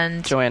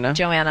 and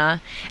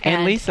Joanna.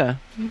 And Lisa.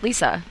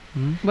 Lisa.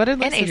 What did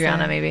Lisa And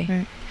Adriana, say? maybe.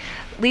 Right.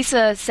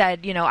 Lisa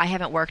said, I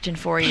haven't worked in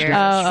 4 years. Oh,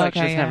 like okay.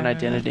 she doesn't have an yeah,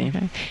 identity.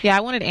 okay. Yeah,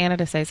 I wanted Anna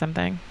to say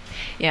something.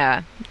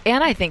 Yeah.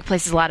 And I think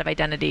places a lot of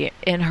identity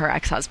in her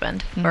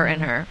ex-husband or in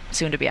her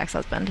soon-to-be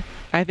ex-husband.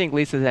 I think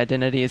Lisa's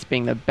identity is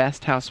being the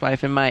best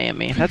housewife in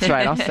Miami. That's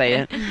right, I'll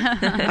say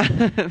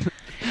it.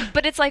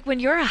 But it's like when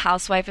you're a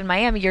housewife in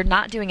Miami, you're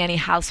not doing any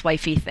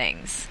housewifey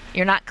things.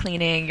 You're not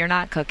cleaning. You're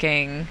not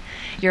cooking.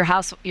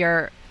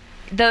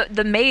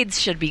 The maids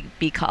should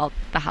be called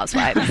the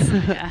housewives.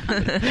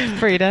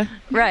 Frida.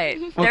 Right.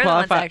 What They're the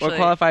ones actually. what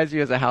qualifies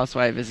you as a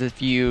housewife is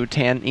if you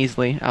tan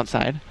easily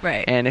outside.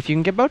 Right. And if you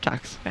can get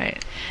Botox.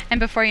 Right. And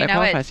before you That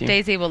know it, qualifies you.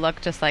 Daisy will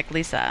look just like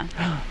Lisa.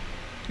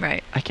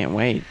 Right. I can't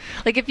wait.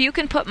 Like if you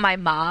can put my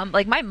mom,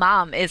 like my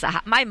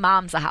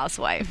mom's a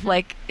housewife.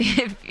 Like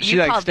if She,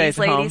 you like, call stays these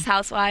ladies home.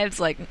 housewives,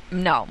 like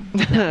no.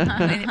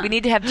 We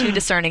need to have two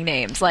discerning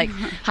names, like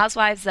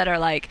housewives that are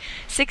like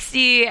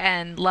 60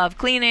 and love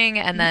cleaning,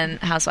 and then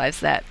housewives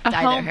that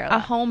dye their hair. A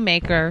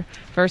homemaker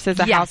versus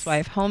a Yes.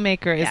 housewife.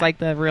 Homemaker is Yeah. like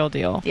the real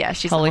deal. Yeah,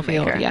 she's Holyfield, the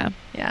homemaker. yeah.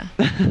 Yeah,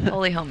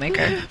 holy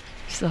homemaker.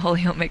 She's the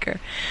holy homemaker.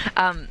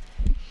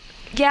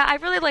 Yeah, I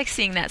really like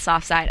seeing that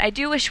soft side. I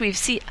wish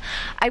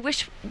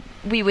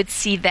we would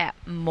see that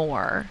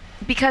more,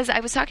 because I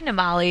was talking to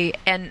Molly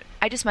and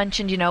I just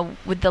mentioned,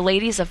 with the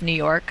ladies of New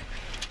York,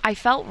 I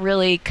felt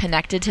really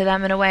connected to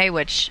them in a way,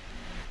 which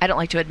I don't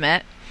like to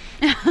admit.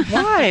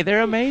 Why?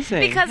 They're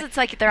amazing. Because it's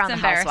like they're on It's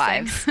the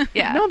embarrassing. Housewives.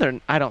 Yeah. No,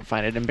 I don't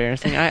find it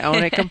embarrassing. I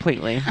own it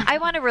completely. I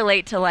want to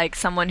relate to like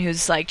someone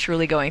who's like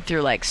truly going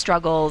through like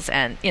struggles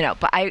and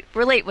but I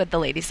relate with the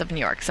ladies of New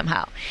York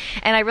somehow,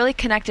 and I really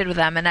connected with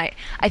them, and I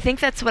think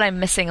that's what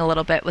I'm missing a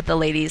little bit with the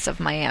ladies of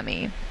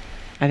Miami.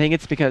 I think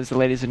it's because the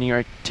ladies of New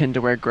York tend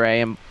to wear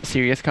gray and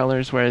serious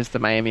colors, whereas the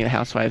Miami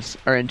housewives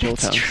are in jewel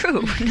It's tones.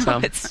 true. No, So,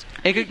 it's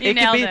It could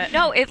nailed be. it.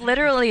 no, it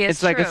literally is.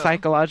 It's like a true.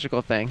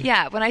 psychological thing.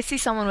 Yeah, when I see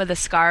someone with a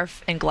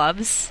scarf and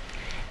gloves,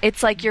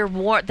 it's like you're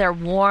warm. They're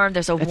warm.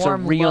 There's a It's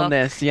warm a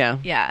realness. look.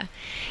 Yeah.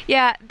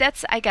 Yeah.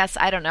 That's. I guess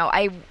I don't know.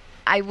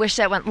 I wish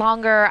that went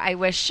longer. I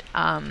wish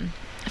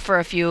for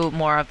a few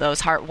more of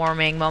those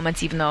heartwarming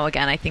moments. Even though,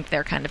 again, I think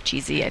they're kind of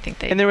cheesy. I think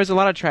they. And there was a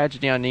lot of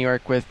tragedy on New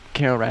York with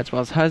Carol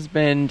Radswell's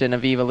husband and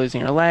Aviva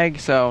losing her leg.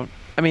 So,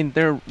 I mean,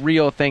 they're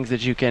real things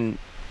that you can,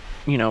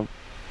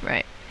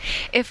 Right.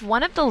 If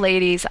one of the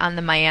ladies on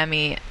the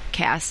Miami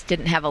cast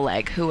didn't have a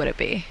leg, who would it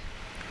be?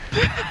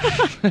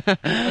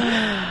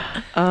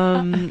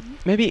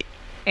 maybe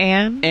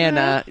And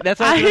Anna. That's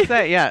what I was going to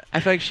say. Yeah. I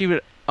feel like she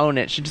would own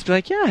it. She'd just be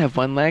like, yeah, I have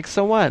one leg.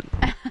 So what?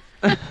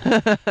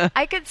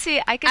 I could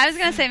see. I was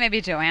going to say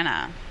maybe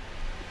Joanna.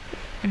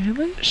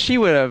 She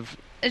would have.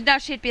 No,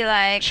 she'd be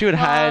like... She would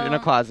hide in a "Well,"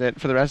 closet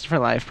for the rest of her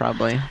life,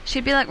 probably.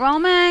 She'd be like,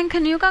 Roman,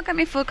 can you go get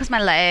me food because my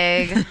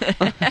leg?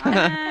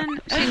 Roman.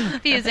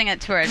 She'd be using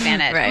it to her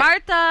advantage. Right.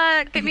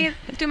 Martha,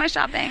 do my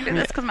shopping. Do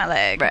this because my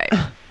leg. Right.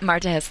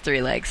 Marta has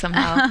 3 legs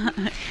somehow.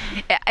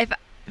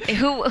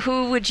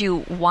 Who would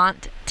you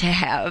want to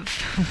have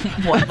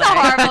one That's a leg?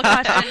 horrible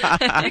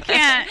question.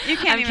 You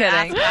can't I'm even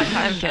kidding. ask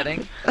that I'm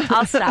kidding.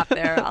 I'll stop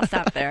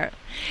there.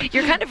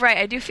 You're kind of right.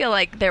 I do feel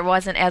like there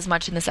wasn't as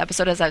much in this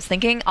episode as I was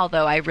thinking,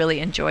 although I really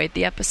enjoyed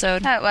the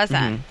episode. No, it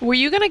wasn't. were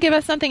you going to give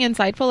us something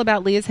insightful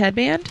about Leah's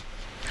headband?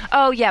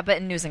 Oh, yeah, but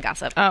in news and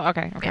gossip. Oh,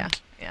 okay.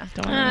 Yeah.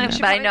 Don't wanna know.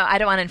 But I know I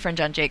don't want to infringe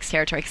on Jake's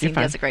territory because he You're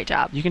fine. does a great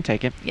job. You can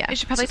take it. Yeah. We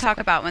should probably talk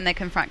about when they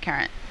confront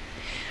Karen.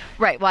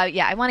 Right. Well,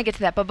 yeah, I want to get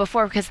to that, but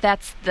before, because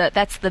that's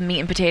the meat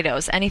and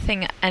potatoes.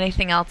 Anything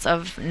else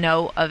of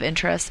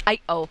interest?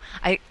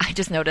 I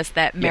just noticed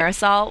that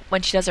Marisol,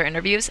 when she does her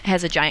interviews,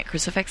 has a giant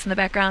crucifix in the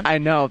background. I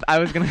know. I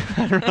was going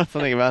to wrote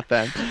something about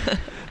that.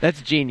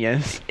 That's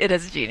genius. It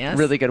is genius.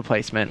 Really good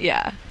placement.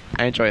 Yeah.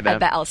 I enjoyed I that.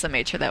 bet Elsa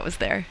made sure that was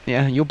there.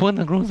 Yeah, you put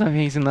the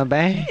crucifix in the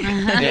bag.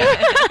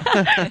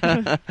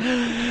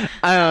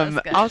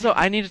 Also,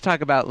 I need to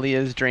talk about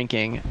Leah's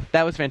drinking.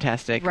 That was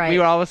fantastic. Right. We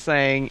were always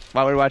saying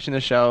while we were watching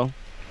the show,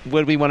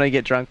 would we want to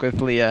get drunk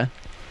with Leah?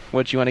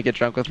 Would you want to get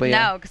drunk with Leah?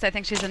 No, because I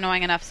think she's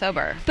annoying enough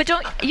sober. But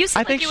don't you seem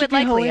I like think you she'd would be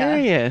like Leah?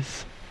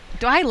 hilarious.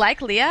 Do I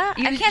like Leah?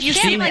 I can't You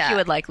stand seem like Leah. you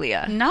would like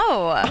Leah.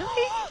 No.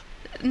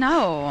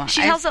 No.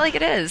 She tells it like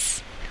it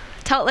is.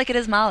 Tell it like it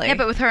is, Molly. Yeah,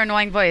 but with her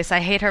annoying voice. I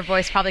hate her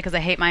voice probably because I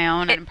hate my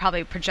own. I'm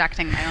probably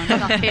projecting my own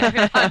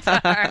self-hatred onto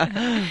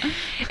her.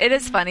 it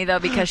is funny though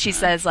because she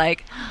says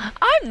like,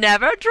 "I'm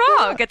never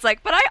drunk." It's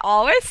like, but I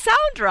always sound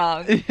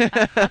drunk.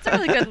 That's a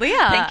really good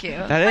Leah. Thank you.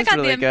 That Oh my is God,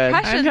 really the good.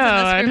 impressions in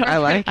I this group I are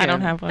like I it.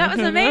 don't have one. That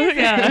was amazing.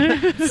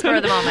 Yeah. Spur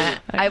of the moment.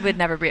 I would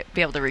never be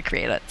able to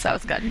recreate it. So That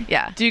was good.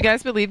 Yeah. Do you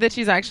guys believe that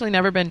she's actually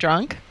never been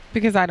drunk?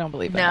 Because I don't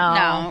believe that.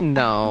 No.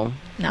 No.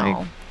 No.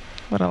 No.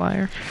 What a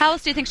liar. How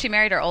else do you think she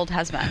married her old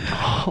husband?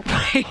 Oh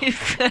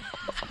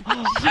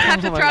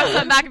have to my throw God.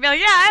 some back and be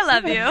like, yeah, I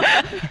love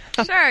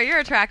you. Sure, you're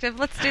attractive.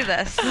 Let's do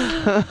this.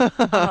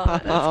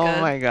 Oh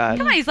my God.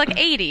 Come on, he's like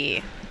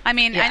 80. I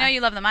mean, Yeah. I know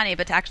you love the money,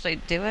 but to actually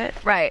do it?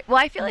 Right. Well,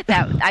 I feel like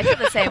that. I feel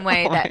the same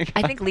way Oh my that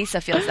I think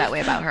Lisa feels that way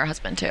about her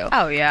husband too.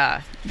 Oh,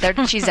 yeah.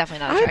 She's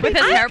definitely not I attractive. With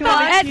his hair kinda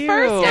plugs? At cute.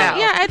 first,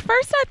 Yeah. at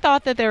first I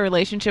thought that their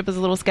relationship was a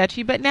little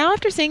sketchy, but now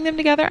after seeing them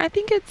together, I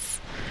think it's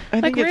I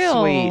think like it's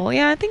real. sweet.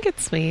 Yeah, I think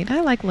it's sweet. I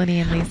like Lenny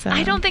and Lisa.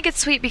 I don't think it's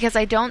sweet because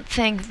I don't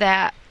think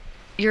that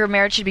your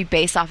marriage should be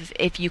based off of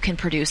if you can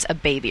produce a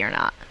baby or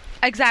not.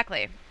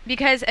 Exactly.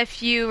 Because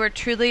if you were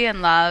truly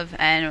in love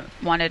and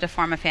wanted to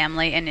form a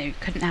family and you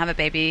couldn't have a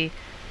baby,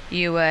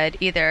 you would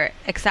either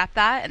accept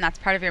that and that's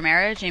part of your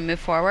marriage and you move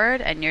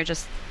forward and you're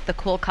just the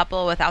cool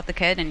couple without the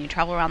kid and you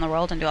travel around the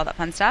world and do all that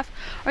fun stuff,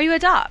 or you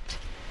adopt.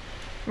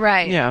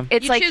 Right. Yeah.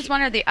 It's you like choose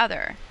one or the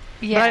other.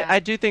 yeah. But I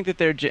do think that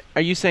they're.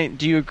 Are you saying?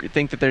 Do you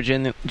think that they're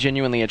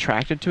genuinely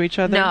attracted to each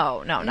other?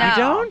 no. No. You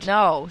don't?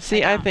 No.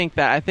 See, I think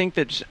that. I think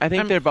that. I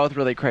think they're both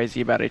really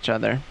crazy about each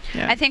other.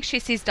 Yeah. I think she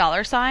sees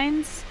dollar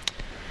signs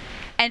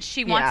and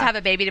she wants Yeah. to have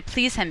a baby to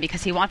please him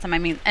because he wants him. I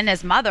mean, and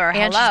his mother,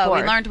 And she's hello, we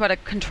bored. learned what a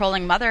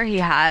controlling mother he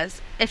has.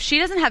 If she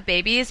doesn't have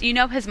babies, you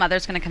know his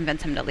mother's going to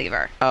convince him to leave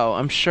her. Oh,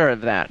 I'm sure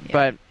of that.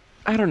 But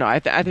I don't know. I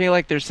feel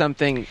like there's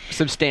something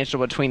substantial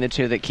between the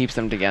two that keeps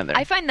them together.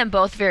 I find them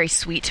both very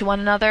sweet to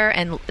one another,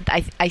 and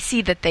I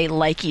see that they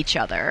like each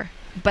other,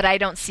 but I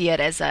don't see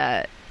it as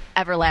a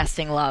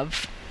everlasting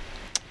love.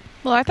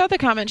 Well, I thought the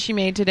comment she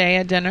made today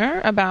at dinner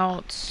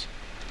about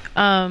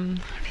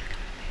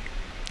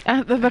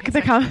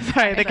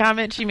the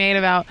comment she made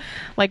about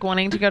like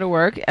wanting to go to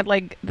work,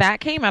 like that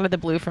came out of the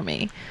blue for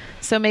me.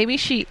 So maybe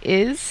she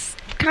is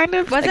kind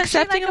of Wasn't she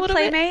accepting like a little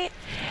playmate?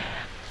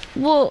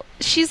 bit. Well,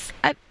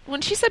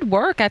 when she said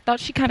work, I thought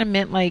she kind of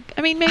meant like,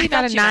 I mean, maybe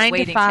thought not a she meant 9 to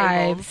waiting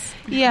 5. tables.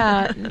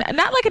 Yeah,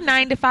 not like a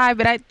 9 to 5,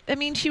 but I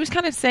mean, she was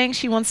kind of saying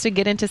she wants to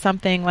get into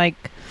something like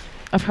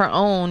of her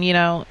own, you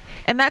know,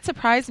 and that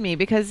surprised me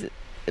because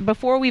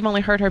before we've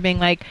only heard her being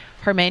like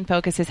her main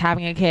focus is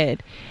having a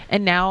kid,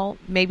 and now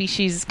maybe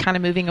she's kind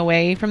of moving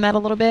away from that a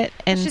little bit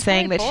and She's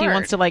saying that probably she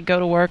wants bored. to like go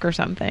to work or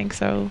something.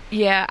 So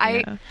Yeah,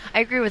 Yeah. I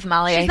agree with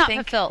Molly. She's I not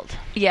think fulfilled.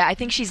 yeah, I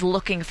think she's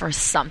looking for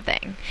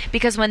something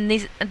because when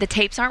the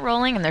tapes aren't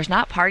rolling and there's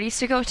not parties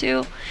to go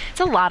to, it's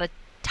a lot of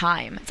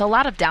time. It's a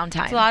lot of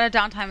downtime. It's a lot of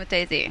downtime with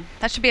Daisy.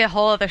 That should be a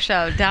whole other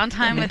show.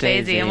 Downtime with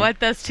Daisy and what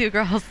those two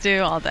girls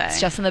do all day. It's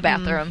just in the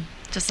bathroom,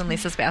 just in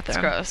Lisa's bathroom.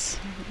 It's gross.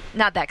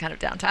 Not that kind of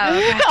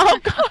downtime. Oh,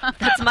 okay.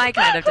 That's my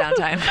kind of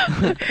downtime.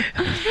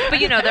 But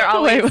you know, they're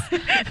always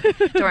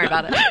don't worry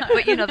about it.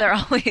 But you know, they're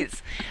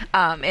always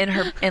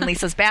in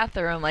Lisa's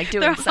bathroom, like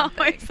doing They're something.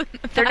 always in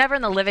the They're never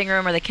in the living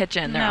room or the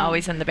kitchen. They're No.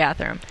 always in the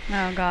bathroom.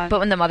 Oh, God. But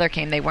when the mother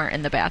came, they weren't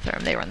in the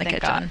bathroom. They were in the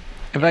Thank kitchen. God.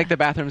 I feel like the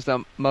bathroom's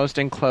the most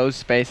enclosed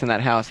space in that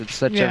house. It's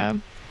such yeah.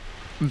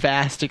 a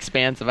vast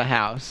expanse of a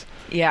house.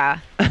 Yeah.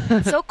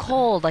 So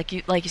cold, like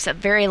you said,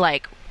 very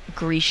like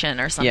Grecian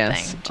or something.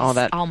 Yes, Just all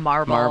that all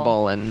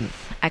marble, and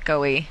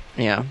echoey.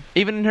 yeah.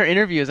 Even in her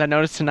interviews, I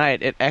noticed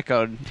tonight it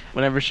echoed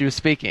whenever she was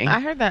speaking. I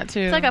heard that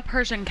too. It's like a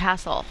Persian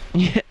castle.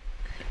 Yeah,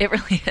 It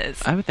really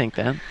is. I would think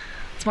that.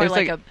 It's more it's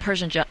like like- a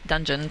Persian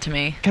dungeon to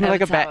me. Kind of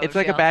like a That's how bad. it It's would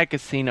like a feel. bad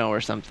casino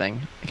or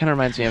something. It kind of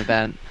reminds me of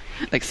that,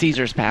 like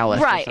Caesar's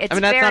Palace. or Right, something. it's I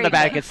mean, that's not very a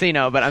bad Vegas.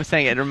 casino, but I'm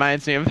saying it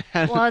reminds me of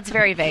that. Well, it's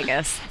very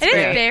Vegas. It is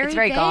very- very it's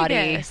very gaudy.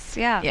 Vegas.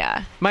 Yeah.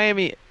 Yeah.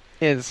 Miami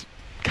is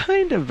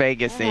kind of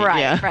Vegas-y. Right.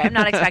 Yeah. Right. I'm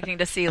not expecting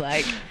to see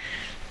like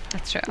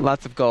That's true.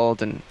 Lots of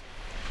gold and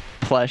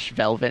plush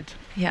velvet.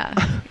 yeah.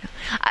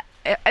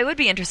 It would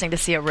be interesting to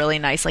see a really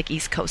nice like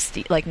East Coast,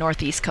 like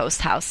Northeast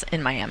Coast house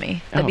in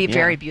Miami. That'd Oh, be yeah.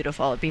 very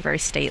beautiful. It'd be very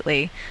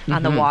stately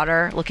on the Mhm.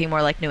 water, looking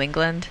more like New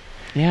England.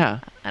 Yeah.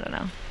 I don't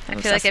know. I I'm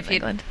feel like obsessed if with you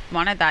England.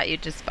 wanted that,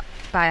 you'd just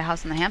buy a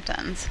house in the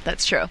Hamptons.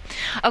 That's true.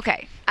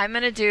 Okay, I'm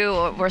going to do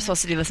what we're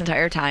supposed to do this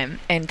entire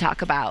time and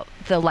talk about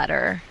the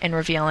letter and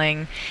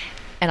revealing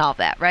and all of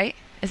that, right?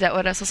 Is that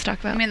what I was supposed to talk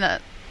about? I mean, the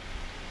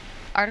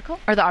article?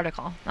 or the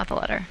article, not the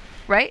letter,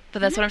 right?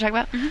 But that's what I'm talking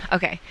about? Mm-hmm.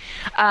 Okay.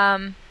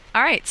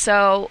 All right,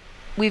 so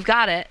we've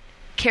got it.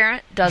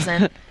 Karen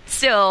doesn't,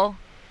 still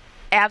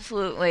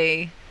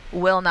absolutely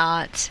will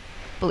not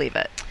believe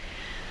it.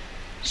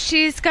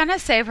 She's going to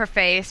save her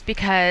face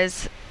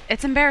because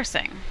it's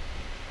embarrassing.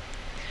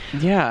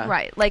 Yeah.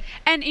 Right, like,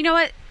 And you know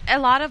what? a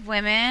lot of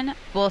women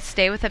will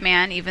stay with a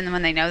man even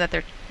when they know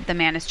that the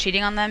man is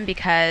cheating on them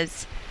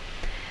because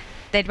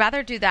they'd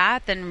rather do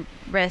that than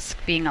risk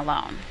being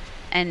alone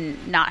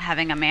and not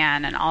having a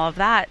man and all of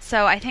that.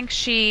 So I think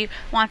she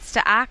wants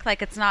to act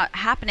like it's not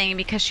happening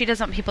because she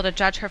doesn't want people to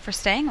judge her for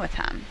staying with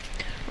him.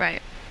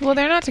 Right. Well,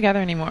 they're not together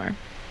anymore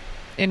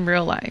in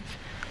real life.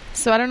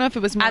 So I don't know if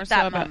it was more At so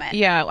that about... moment.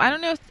 Yeah, I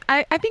don't know.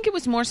 I think it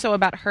was more so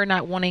about her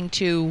not wanting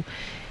to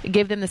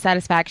give them the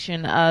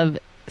satisfaction of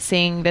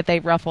seeing that they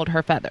ruffled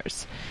her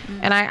feathers. Mm-hmm.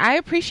 And I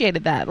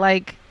appreciated that.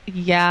 Like,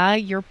 yeah,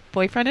 your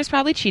boyfriend is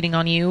probably cheating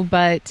on you,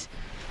 but...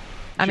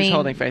 I mean,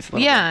 holding face a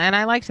little yeah, bit. and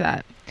I liked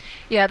that.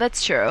 Yeah,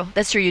 that's true.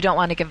 That's true. You don't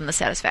want to give them the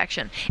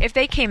satisfaction. If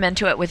they came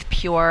into it with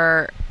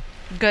pure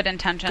good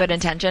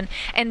intention,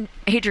 and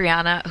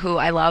Adriana, who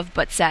I love,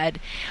 but said,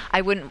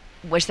 I wouldn't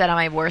wish that on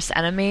my worst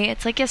enemy.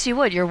 It's like, yes, you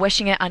would. You're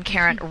wishing it on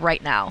Karen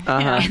right now.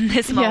 In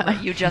this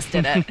moment, you just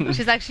did it.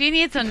 She's like, she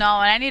needs to know,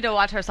 and I need to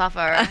watch her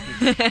suffer.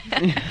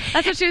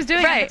 That's what she was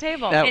doing at the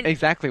table. That's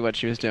exactly what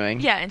she was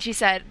doing. Yeah, and she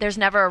said, there's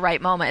never a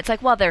right moment. It's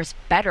like, well, there's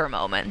better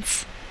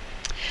moments.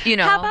 You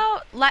know, how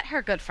about let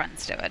her good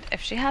friends do it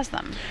if she has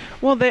them?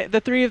 Well,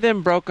 the three of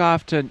them broke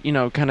off to,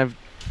 kind of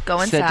go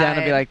inside, sit down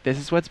and be like, this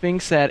is what's being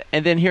said.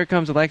 And then here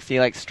comes Alexia,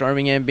 like,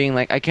 storming in, being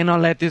like, I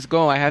cannot let this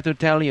go. I have to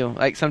tell you.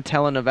 Like some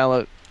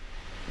telenovela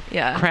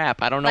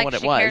crap. I don't know what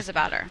it was. She cares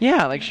about her.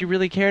 Yeah, like she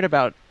really cared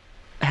about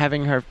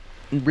having her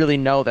really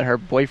know that her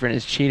boyfriend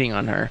is cheating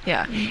on her.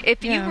 Yeah.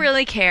 If you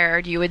really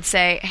cared, you would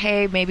say,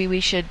 hey, maybe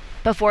we should,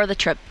 before the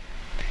trip,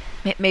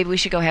 maybe we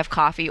should go have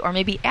coffee, or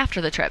maybe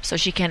after the trip so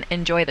she can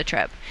enjoy the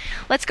trip.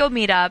 Let's go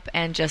meet up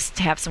and just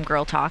have some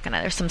girl talk, and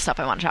there's some stuff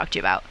I want to talk to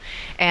you about.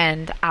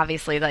 And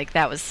obviously, like,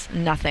 that was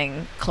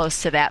nothing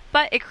close to that,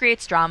 but it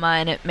creates drama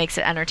and it makes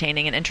it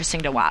entertaining and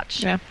interesting to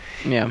watch.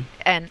 Yeah.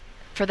 And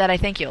for that, I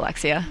thank you,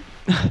 Alexia.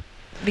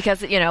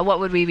 Because, what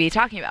would we be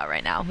talking about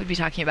right now? We'd be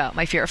talking about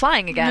my fear of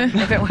flying again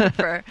if it weren't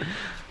for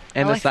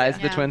and Alexia. the size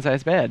of the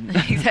twin-size bed.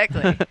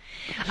 Exactly.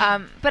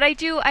 But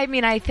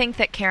I think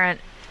that Karen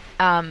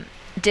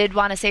did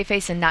want to save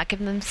face and not give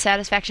them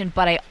satisfaction,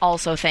 but I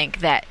also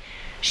think that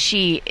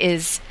she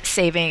is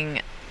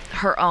saving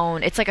her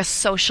own. It's like a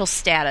social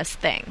status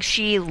thing.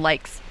 She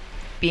likes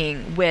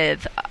being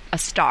with a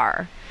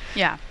star.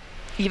 Yeah.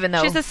 Even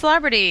though she's a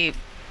celebrity.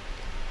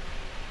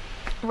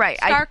 Right.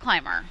 Star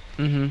climber.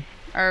 Mm-hmm.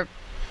 Or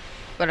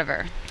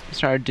whatever.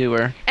 Star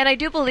doer. And I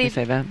do believe,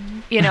 say that?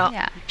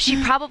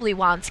 She probably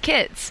wants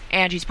kids,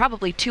 and she's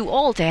probably too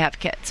old to have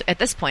kids at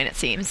this point, it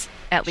seems.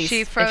 At least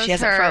she froze if she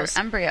hasn't her froze.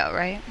 embryo,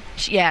 right?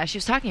 She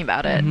was talking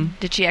about it. Mm-hmm.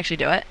 Did she actually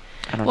do it?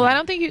 I don't know. I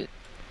don't think you...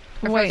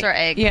 Or froze her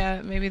egg.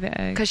 Yeah, maybe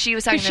the egg. Because she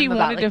was talking to him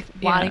about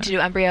wanting to do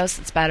embryos.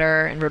 It's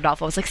better. And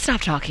Rodolfo was like,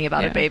 stop talking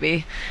about it,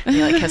 baby. And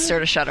he kissed her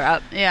to shut her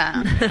up.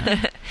 Yeah.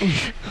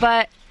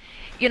 But,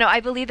 I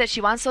believe that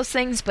she wants those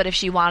things, but if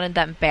she wanted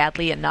them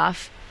badly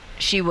enough,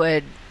 she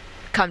would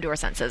come to her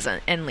senses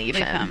and leave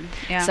him.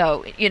 Yeah.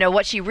 So,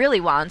 what she really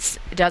wants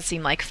does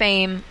seem like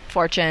fame,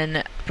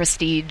 fortune,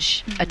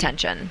 prestige,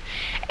 attention.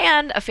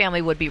 And a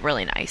family would be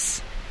really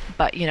nice.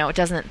 But, it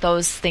doesn't,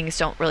 those things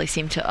don't really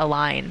seem to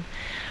align.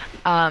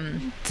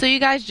 So you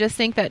guys just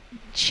think that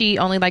she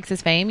only likes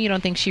his fame? You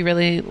don't think she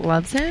really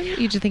loves him?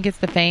 You just think it's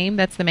the fame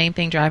that's the main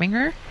thing driving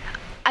her?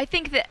 I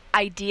think the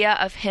idea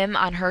of him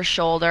on her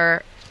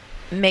shoulder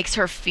makes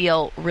her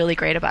feel really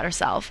great about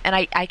herself. And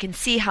I can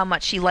see how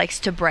much she likes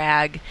to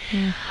brag.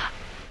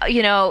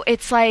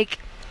 It's like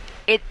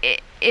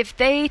if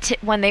they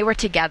when they were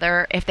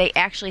together, if they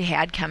actually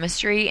had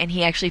chemistry and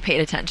he actually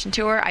paid attention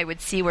to her, I would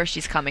see where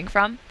she's coming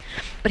from.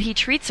 But he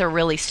treats her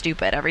really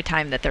stupid every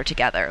time that they're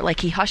together.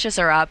 Like, he hushes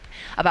her up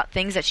about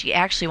things that she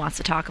actually wants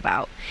to talk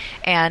about.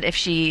 And if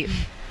she...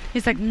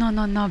 He's like,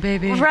 no,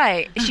 baby.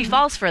 Right. She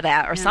falls for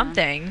that or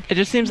something. It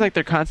just seems like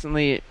they're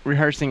constantly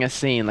rehearsing a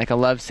scene, like a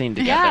love scene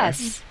together.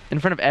 Yes. In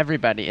front of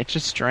everybody. It's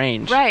just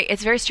strange. Right.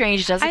 It's very strange.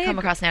 It doesn't come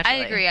across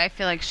naturally. I agree. I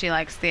feel like she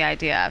likes the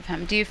idea of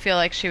him. Do you feel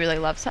like she really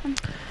loves him?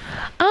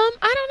 I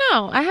don't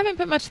know. I haven't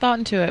put much thought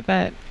into it,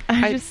 but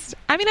I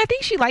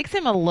think she likes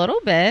him a little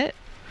bit.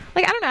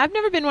 Like, I don't know. I've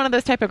never been one of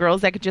those type of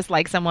girls that could just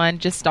like someone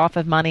just off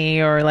of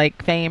money or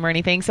like fame or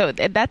anything. So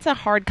that's a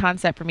hard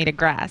concept for me to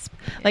grasp.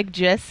 Like,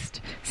 just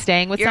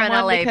staying with someone.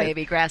 You're in LA,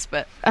 baby. Grasp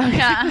it.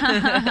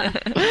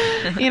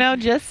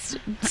 Just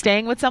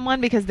staying with someone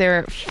because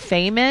they're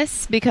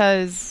famous.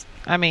 Because,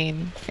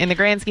 in the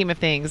grand scheme of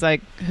things,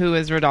 like, who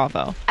is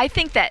Rodolfo? I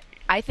think that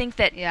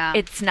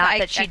it's not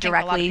that she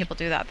directly... a lot of people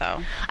do that, though.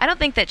 I don't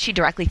think that she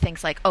directly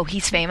thinks, like, oh,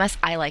 he's famous,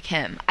 I like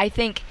him. I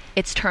think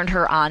it's turned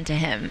her on to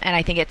him, and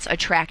I think it's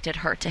attracted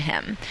her to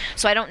him.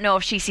 So I don't know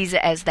if she sees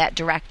it as that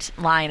direct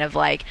line of,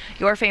 like,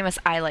 you're famous,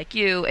 I like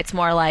you. It's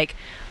more like,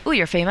 ooh,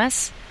 you're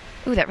famous?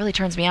 Ooh, that really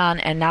turns me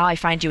on, and now I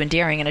find you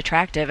endearing and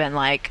attractive, and,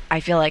 like, I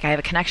feel like I have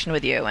a connection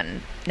with you,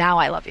 and now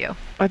I love you.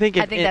 I think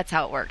that's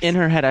how it works. In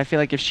her head, I feel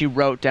like if she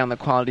wrote down the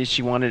qualities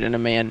she wanted in a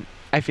man,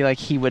 I feel like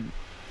he would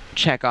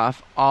check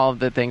off all of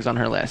the things on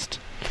her list.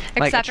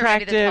 Except for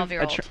maybe the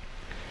 12-year-old.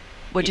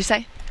 What'd you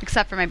say?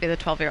 Except for maybe the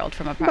 12-year-old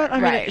from a But,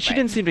 right. She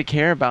didn't seem to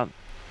care about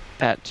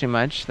that too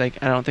much.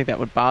 Like, I don't think that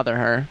would bother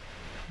her.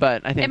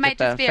 But I think might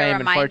that just the be a fame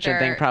and fortune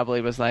reminder- thing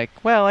probably was like,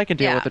 well, I can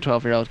deal Yeah. with a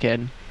 12-year-old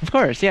kid. Of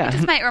course, yeah.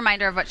 This might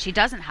remind her of what she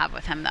doesn't have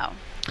with him, though.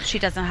 She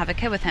doesn't have a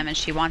kid with him, and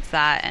she wants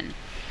that. And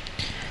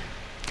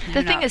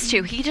The thing is,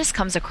 too, he just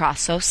comes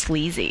across so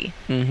sleazy.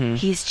 Mm-hmm.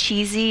 He's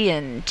cheesy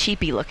and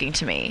cheapy looking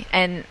to me.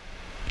 And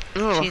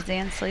ugh. cheesy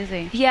and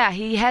sleazy. Yeah,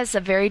 he has a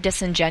very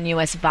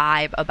disingenuous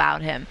vibe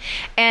about him.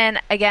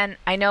 And again,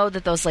 I know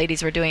that those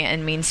ladies were doing it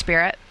in mean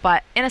spirit,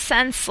 but in a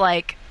sense,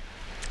 like,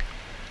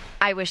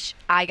 I wish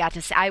I got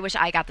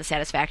the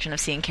satisfaction of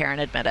seeing Karen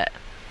admit it.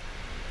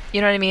 You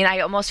know what I mean? I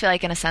almost feel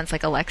like, in a sense,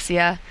 like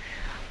Alexia,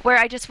 where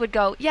I just would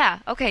go, yeah,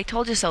 okay,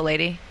 told you so,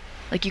 lady.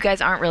 Like, you guys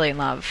aren't really in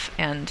love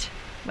and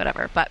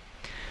whatever, but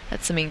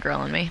that's the mean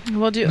girl in me.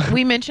 Well,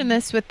 we mentioned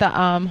this with the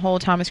whole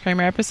Thomas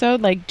Kramer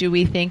episode. Like, do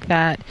we think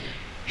that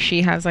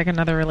she has like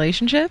another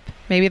relationship?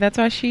 Maybe that's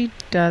why she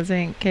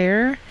doesn't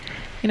care.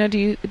 You know,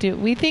 do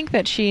we think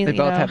that she They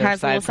both have their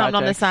has a little side something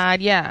on the projects.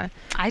 side? Yeah.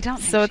 I don't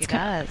think So she it's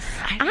does.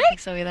 I don't think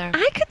so either.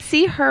 I could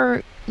see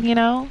her, you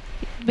know,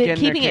 but Getting their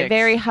keeping it kicks.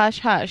 very hush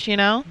hush. You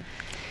know.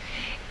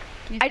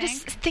 You I think?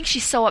 just think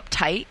she's so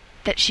uptight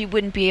that she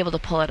wouldn't be able to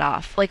pull it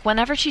off. Like,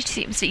 whenever she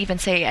seems to even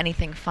say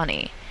anything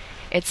funny,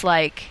 it's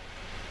like,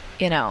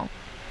 you know,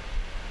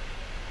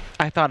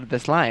 I thought of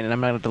this line, and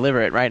I'm going to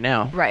deliver it right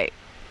now. right.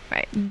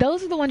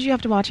 Those are the ones you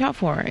have to watch out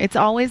for. It's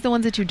always the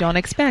ones that you don't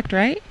expect,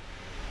 right?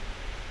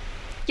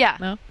 Yeah.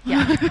 No.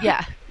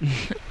 Yeah.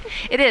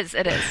 It is.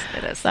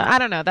 So I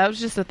don't know. That was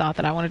just a thought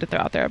that I wanted to throw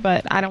out there,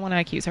 but I don't want to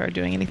accuse her of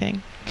doing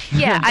anything.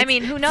 Yeah, I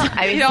mean, who knows?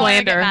 I mean, don't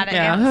wanna get mad at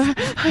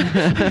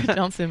Yeah.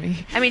 Don't sue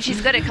me. I mean,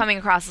 she's good at coming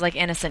across as like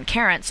innocent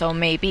Karen, so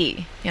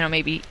maybe. And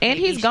maybe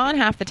he's she- gone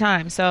half the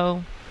time,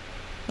 so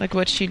like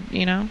what she,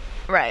 you know,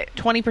 Right.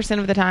 20%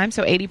 of the time,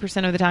 so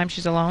 80% of the time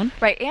she's alone.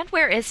 Right. And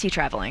where is he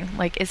traveling?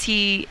 Like, is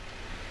he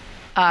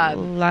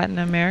Latin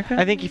America.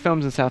 I think he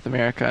films in South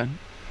America,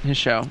 his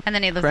show. And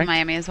then he lives Correct? in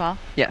Miami as well.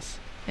 Yes.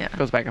 Yeah.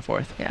 Goes back and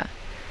forth.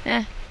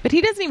 Yeah. But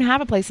he doesn't even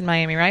have a place in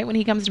Miami, right? When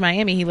he comes to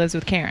Miami, he lives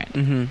with Karen.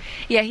 Mm-hmm.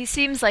 Yeah, he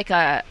seems like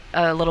a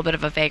little bit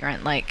of a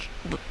vagrant, like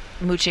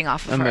mooching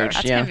off of A her. mooch.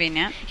 That's Yeah.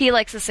 convenient. He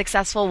likes a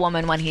successful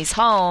woman when he's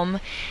home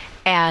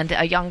and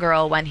a young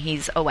girl when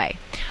he's away.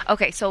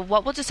 Okay, so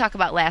what we'll just talk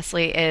about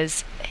lastly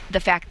is the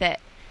fact that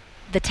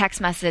the text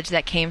message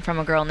that came from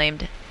a girl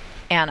named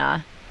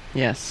Anna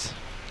Yes.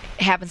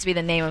 happens to be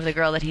the name of the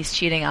girl that he's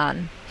cheating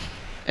on.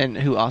 And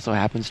who also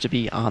happens to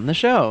be on the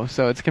show,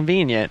 so it's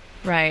convenient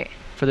Right.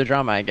 for the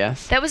drama, I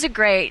guess. That was a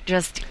great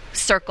just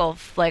circle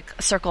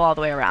all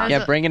the way around.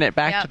 Yeah, bringing it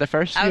back Yep. to the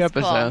first That few was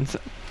cool. episodes.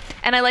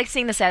 And I like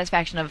seeing the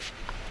satisfaction of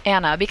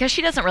Anna because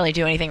she doesn't really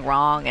do anything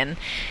wrong, and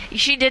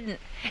she didn't.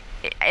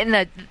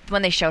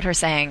 When they showed her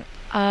saying,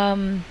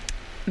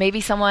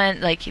 maybe someone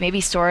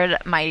maybe stored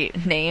my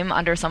name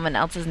under someone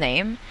else's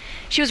name,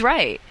 she was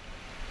right.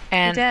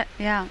 And he did.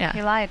 Yeah. Yeah.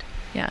 He lied.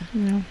 yeah,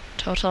 Yeah.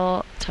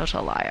 total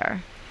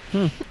liar.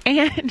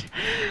 And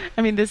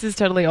I mean, this is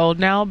totally old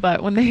now,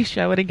 but when they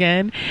show it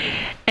again,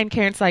 and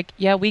Karen's like,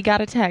 "Yeah, we got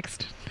a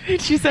text."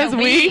 And she says, Yeah,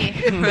 "We."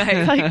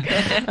 Right.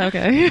 Like,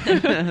 okay.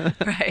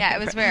 Right. Yeah,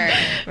 it was weird.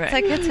 Right. It's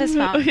like, it's his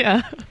phone.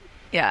 Yeah.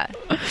 Yeah.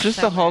 Just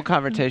the whole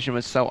conversation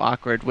was so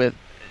awkward with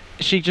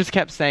she just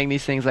kept saying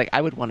these things like,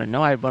 I would want to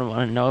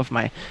know if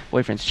my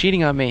boyfriend's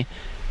cheating on me.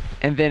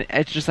 And then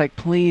it's just like,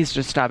 please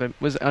just stop. It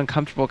was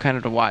uncomfortable kind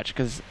of to watch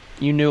because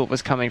you knew it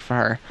was coming for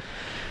her.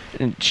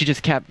 And she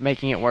just kept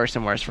making it worse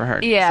and worse for her.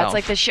 Yeah, it's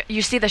like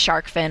you see the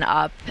shark fin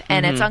up,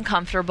 and it's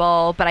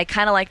uncomfortable. But I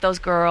kind of like those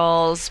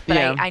girls. But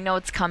Yeah. I know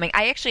it's coming.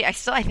 I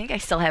think I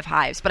still have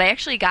hives. But I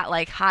actually got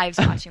like hives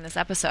watching this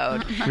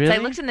episode. Really? So I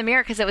looked in the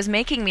mirror because it was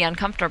making me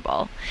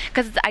uncomfortable.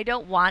 Because I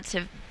don't want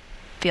to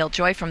feel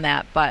joy from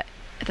that, but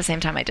at the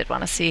same time, I did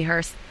want to see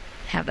her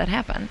have that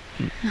happen.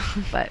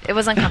 But it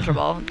was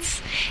uncomfortable.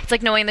 It's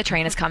like knowing the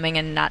train is coming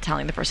and not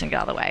telling the person to get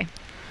out of the way.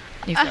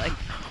 You feel like.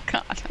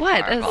 God.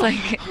 What? Horrible.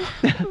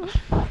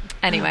 It's like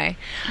anyway.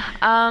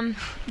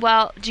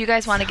 Well, do you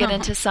guys want to get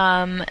into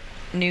some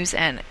news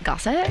and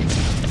gossip?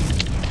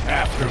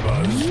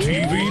 AfterBuzz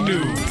TV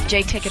News.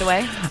 Jake, take it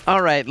away.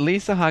 All right,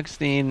 Lisa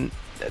Hochstein.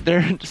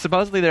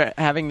 They're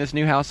having this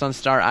new house on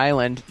Star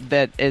Island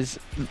that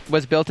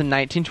was built in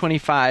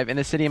 1925, and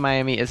the city of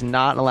Miami is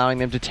not allowing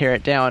them to tear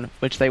it down,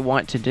 which they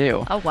want to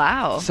do. Oh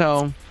wow.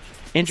 So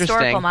interesting.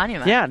 Historical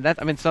monument.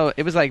 Yeah, so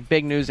it was like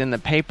big news in the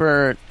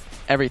paper,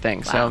 everything.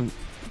 Wow. So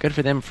good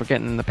for them for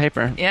getting in the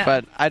paper. Yeah.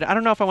 But I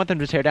don't know if I want them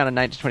to tear down a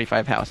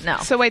 1925 house. No.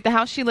 So wait, the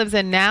house she lives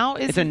in now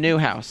It's a new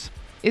house,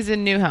 is a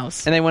new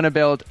house, and they want to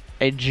build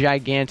a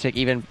gigantic,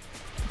 even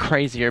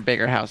crazier,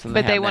 bigger house than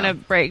but they want want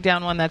to break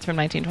down one that's from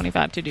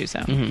 1925 to do so.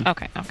 Mhm.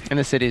 Okay. And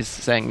the city's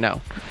saying no.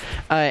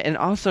 And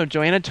also,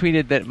 Joanna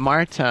tweeted that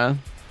Marta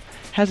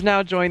has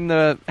now joined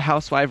the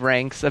housewife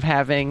ranks of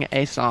having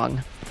a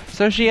song.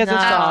 So she has a No.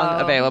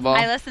 song available.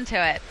 I listened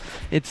to it.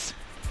 It's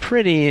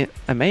pretty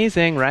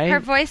amazing, right? Her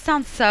voice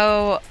sounds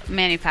so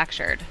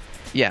manufactured.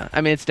 Yeah,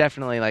 I mean, it's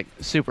definitely like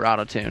super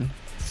auto-tune.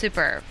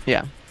 Super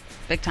Yeah.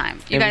 big time.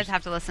 You It guys was-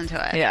 have to listen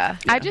to it. Yeah.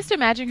 I just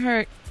imagine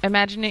her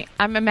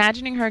I'm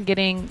imagining her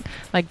getting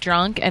like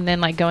drunk and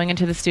then like going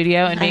into the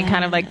studio and being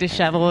kind of like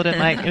disheveled and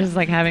like just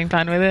like having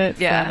fun with it.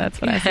 Yeah, so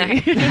that's what I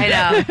see. I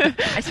know.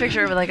 I just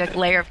picture her with like a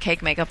layer of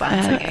cake makeup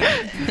on singing.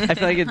 I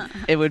feel like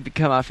it would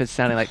come off as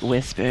sounding like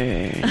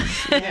whispers.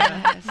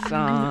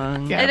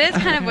 Song. Yeah. It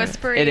is kind of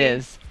whispery. It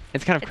is.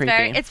 It's kind of creepy.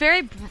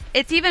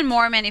 It's even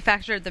more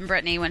manufactured than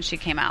Britney when she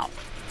came out.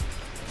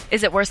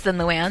 Is it worse than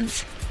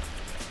Luann's?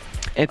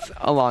 It's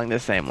along the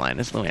same line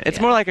as Luann.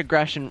 It's more like a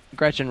Gretchen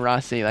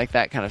Rossi, like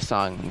that kind of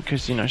song,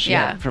 because she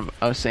had it from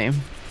OC.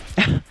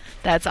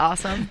 That's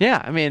awesome.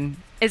 Yeah, I mean,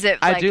 is it?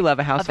 I do love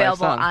a housewife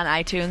available song. on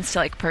iTunes to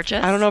like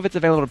purchase? I don't know if it's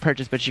available to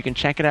purchase, but you can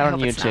check it out on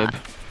YouTube.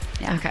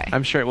 Yeah. Okay.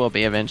 I'm sure it will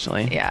be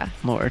eventually. Yeah.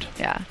 Lord.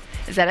 Yeah.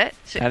 Is that it?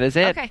 That is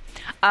it. Okay.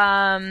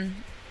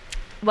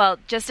 Well,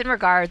 just in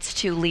regards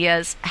to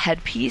Leah's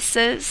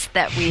headpieces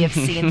that we have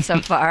seen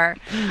so far,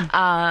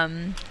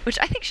 which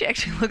I think she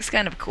actually looks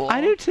kind of cool.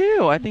 I do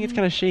too. I think it's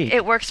kind of chic.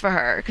 It works for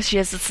her because she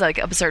has this like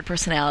absurd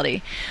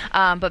personality.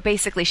 But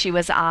basically, she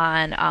was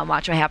on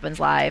Watch What Happens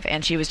Live,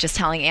 and she was just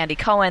telling Andy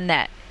Cohen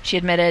that she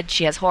admitted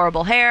she has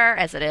horrible hair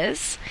as it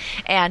is,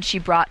 and she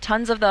brought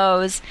tons of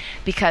those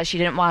because she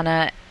didn't want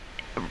to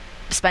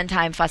spend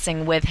time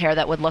fussing with hair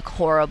that would look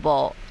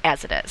horrible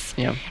as it is.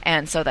 Yeah.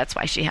 And so that's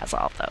why she has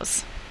all of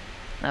those.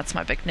 That's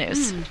my big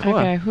news. Cool.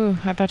 Okay,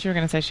 I thought you were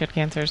going to say she had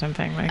cancer or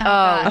something. Like,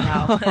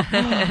 Oh, no.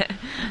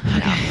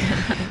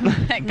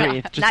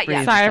 Breathe. Just not breathe.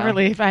 yet. sigh of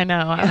relief. I know.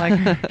 I like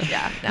her.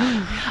 Yeah,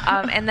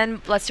 no. And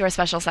then let's do our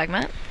special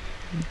segment.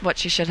 What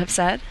she should have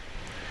said.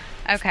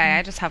 Okay,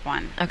 I just have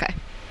one. Okay.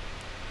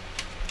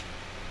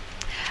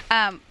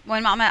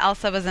 When Mama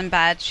Elsa was in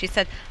bed, she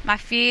said, "My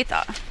feet."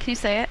 Can you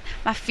say it?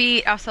 My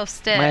feet are so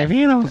stiff. My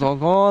feet are so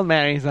cold,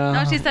 Marisa.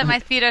 No, she said, "My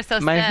feet are so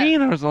My stiff." feet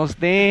are so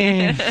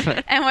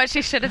stiff. And what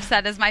she should have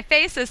said is, "My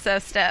face is so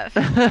stiff."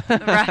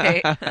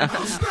 Right.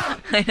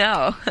 I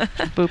know.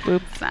 Boop,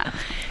 boop. Snap.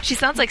 She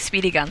sounds like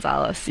Speedy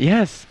Gonzalez.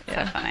 Yes.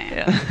 So funny.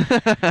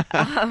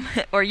 Yeah.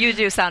 Or you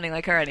do, sounding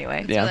like her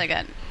anyway. It's Yeah. really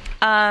good.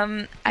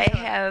 I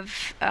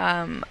have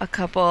a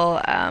couple.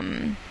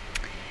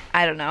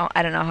 I don't know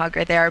how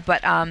great they are,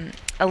 but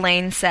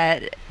Elaine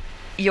said,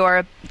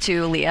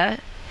 to Leah,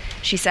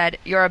 she said,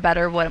 "You're a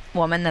better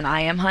woman than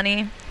I am,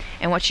 honey."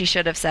 And what she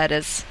should have said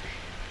is,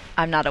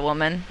 "I'm not a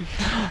woman."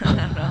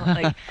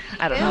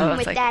 I don't know. With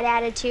It's like, that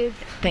attitude.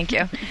 thank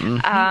you.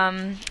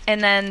 And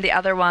then the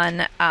other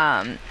one,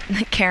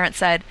 Karen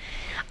said,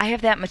 "I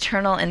have that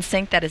maternal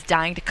instinct that is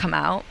dying to come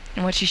out."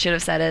 And what she should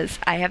have said is,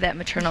 "I have that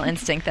maternal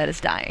instinct that is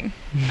dying."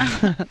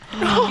 Do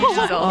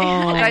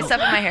I step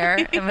in my hair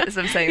as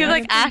I'm saying You have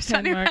that? like ash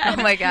on your head.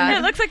 Oh my God.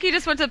 It looks like you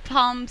just went to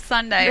Palm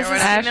Sunday This or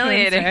is whatever.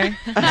 humiliating.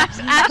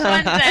 Ash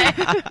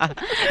Wednesday.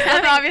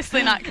 That's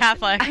obviously not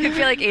Catholic. I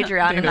feel like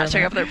Adriana not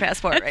showing up with her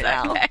passport right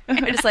now. I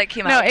just like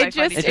came No, out. with it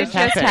my just funny just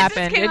joke.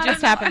 happened. It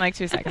just happened like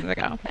 2 seconds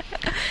ago.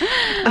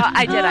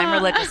 I did. I'm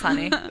religious,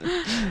 honey.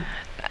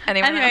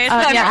 Anyone Anyway,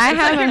 else? it's yeah, I it's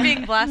like have you're a-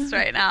 being blessed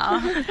right now.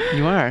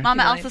 You are.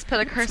 Mama Really? Elsa's put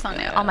a curse on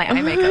you. All my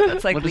eye makeup.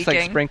 It's like We'll just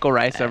leaking. like sprinkle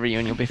rice over you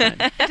and you'll be fine.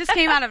 It just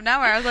came out of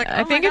nowhere. I was like, oh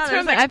I think my it's God,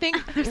 from. there's I like,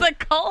 think there's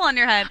like coal on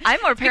your head. I'm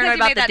more paranoid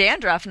Because you about the made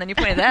that- dandruff, and then you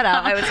pointed that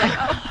out. I was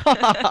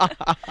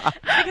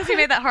like, Because you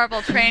made that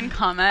horrible train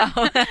comment.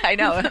 I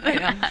know.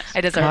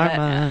 I deserve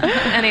Karma. it.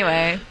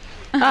 Anyway,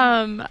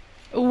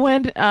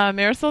 when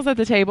Marisol's at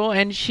the table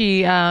and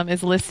she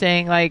is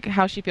listing like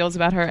how she feels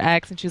about her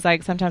ex, and she's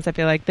like, sometimes I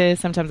feel like this,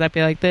 sometimes I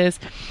feel like this.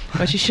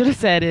 What she should have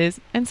said is,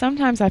 and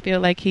sometimes I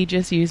feel like he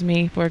just used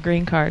me for a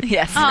green card.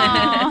 yes,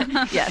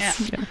 Aw.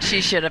 yes,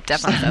 she should have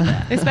definitely said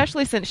that.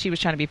 Especially since she was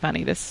trying to be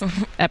funny this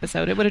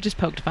episode, it would have just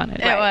poked fun at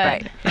it. It would.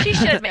 Right. She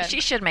should.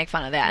 She should make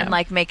fun of that and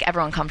like make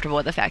everyone comfortable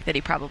with the fact that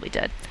he probably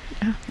did.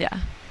 Yeah.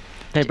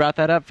 They brought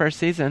that up first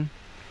season.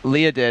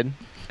 Leah did.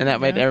 And that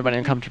made everybody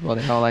uncomfortable.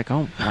 They're all like,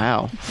 "Oh,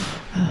 wow,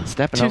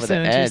 stepping Too over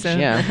soon, the too edge." soon.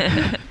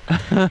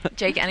 Yeah,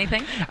 Jake,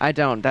 anything? I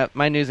don't. That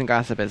my news and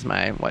gossip is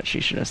my what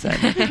she should have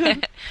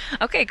said.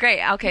 Okay,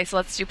 great. Okay, so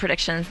let's do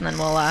predictions and then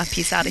we'll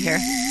peace out of here.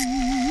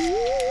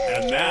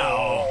 And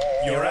now,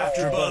 your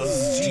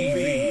AfterBuzz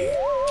TV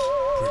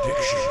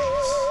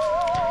predictions.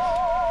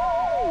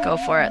 Go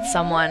for it,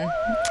 someone.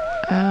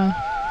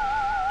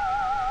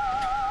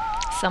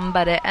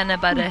 Somebody,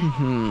 anybody. I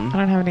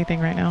don't have anything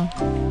right now.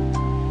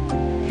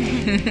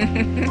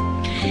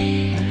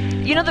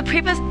 You know, the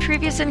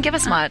previews didn't give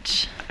us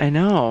much. I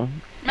know.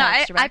 No,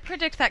 Alex, you're I back.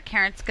 predict that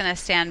Karen's going to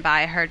stand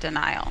by her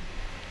denial.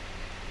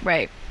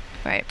 Right.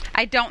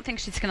 I don't think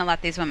she's going to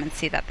let these women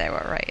see that they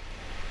were right.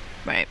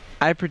 Right.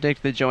 I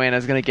predict that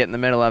Joanna's going to get in the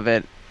middle of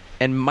it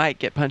and might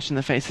get punched in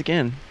the face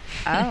again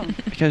Oh,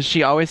 because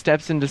she always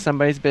steps into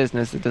somebody's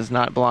business that does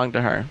not belong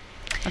to her.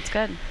 that's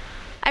good.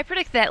 I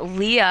predict that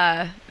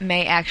Leah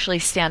may actually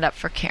stand up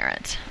for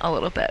Karen a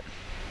little bit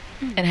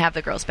and have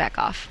the girls back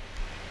off.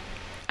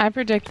 I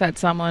predict that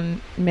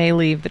someone may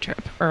leave the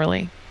trip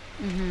early.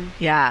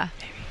 Yeah.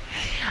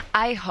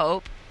 I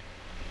hope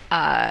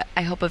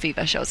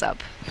Aviva shows up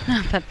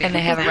and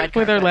they have a red carpet.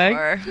 With her leg?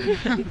 Or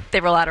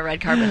they roll out a red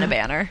carpet and a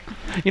banner.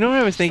 You know what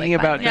I was thinking like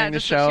about fine. Yeah, during the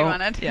just what she show?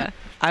 wanted. Yeah.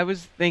 I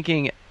was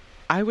thinking,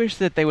 I wish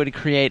that they would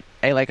create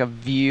a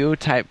View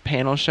type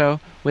panel show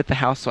with the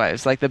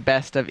housewives, like the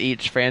best of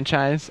each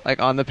franchise,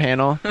 like on the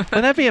panel. Wouldn't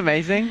that be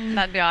amazing?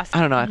 That'd be awesome.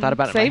 I don't know. I thought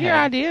about it. Save in my your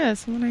head.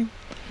 ideas.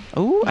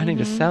 Ooh, I need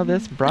to sell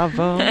this.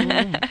 Bravo.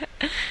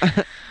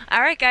 All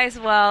right, guys.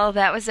 Well,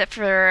 that was it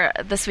for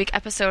this week,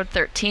 episode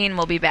 13.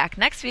 We'll be back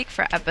next week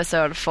for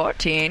episode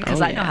 14 because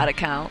I know how to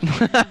count.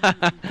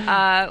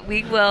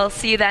 We will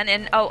see you then.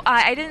 And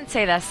I didn't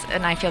say this,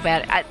 and I feel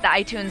bad. The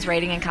iTunes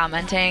rating and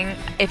commenting.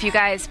 If you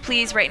guys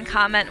please rate and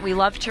comment, we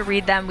love to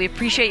read them. We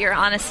appreciate your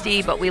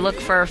honesty, but we look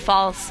for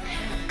false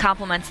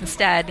compliments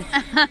instead.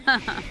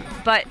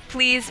 But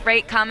please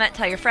rate, comment,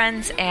 tell your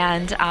friends,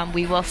 and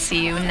we will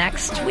see you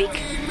next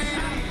week.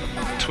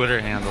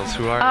 Twitter handles.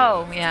 Who are you?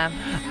 Oh, yeah.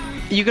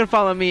 You can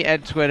follow me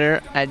at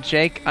Twitter at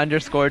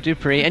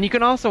Jake_Dupree, and you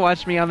can also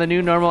watch me on the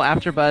new normal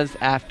AfterBuzz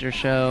After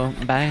Show.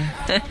 Bye.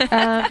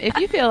 If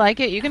you feel like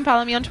it, you can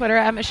follow me on Twitter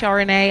at Michelle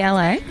Renee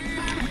LA.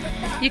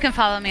 You can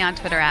follow me on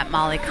Twitter at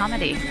Molly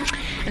Comedy.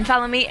 And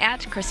follow me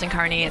at Kristen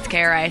Carney. It's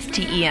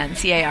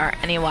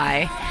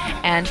KristenCarney.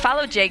 And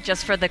follow Jake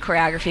just for the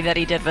choreography that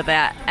he did with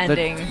that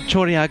ending. The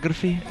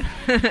choreography.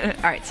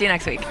 All right, see you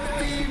next week.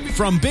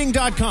 From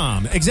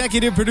Bing.com,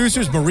 executive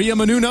producers Maria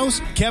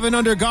Menounos, Kevin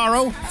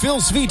Undergaro, Phil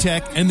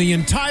Svitek, and the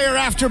entire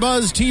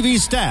AfterBuzz TV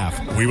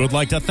staff, we would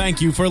like to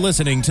thank you for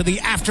listening to the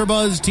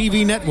AfterBuzz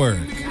TV network.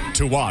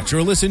 To watch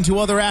or listen to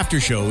other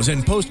after shows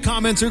and post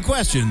comments or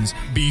questions,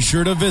 be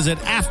sure to visit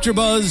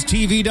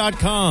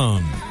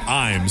AfterBuzzTV.com.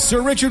 I'm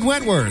Sir Richard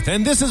Wentworth,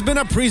 and this has been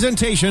a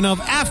presentation of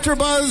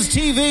AfterBuzz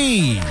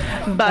TV.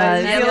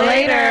 Buzz you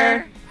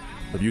later.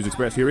 The views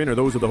expressed herein are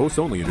those of the hosts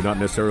only and do not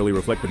necessarily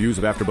reflect the views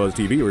of AfterBuzz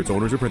TV or its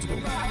owners or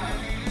principals.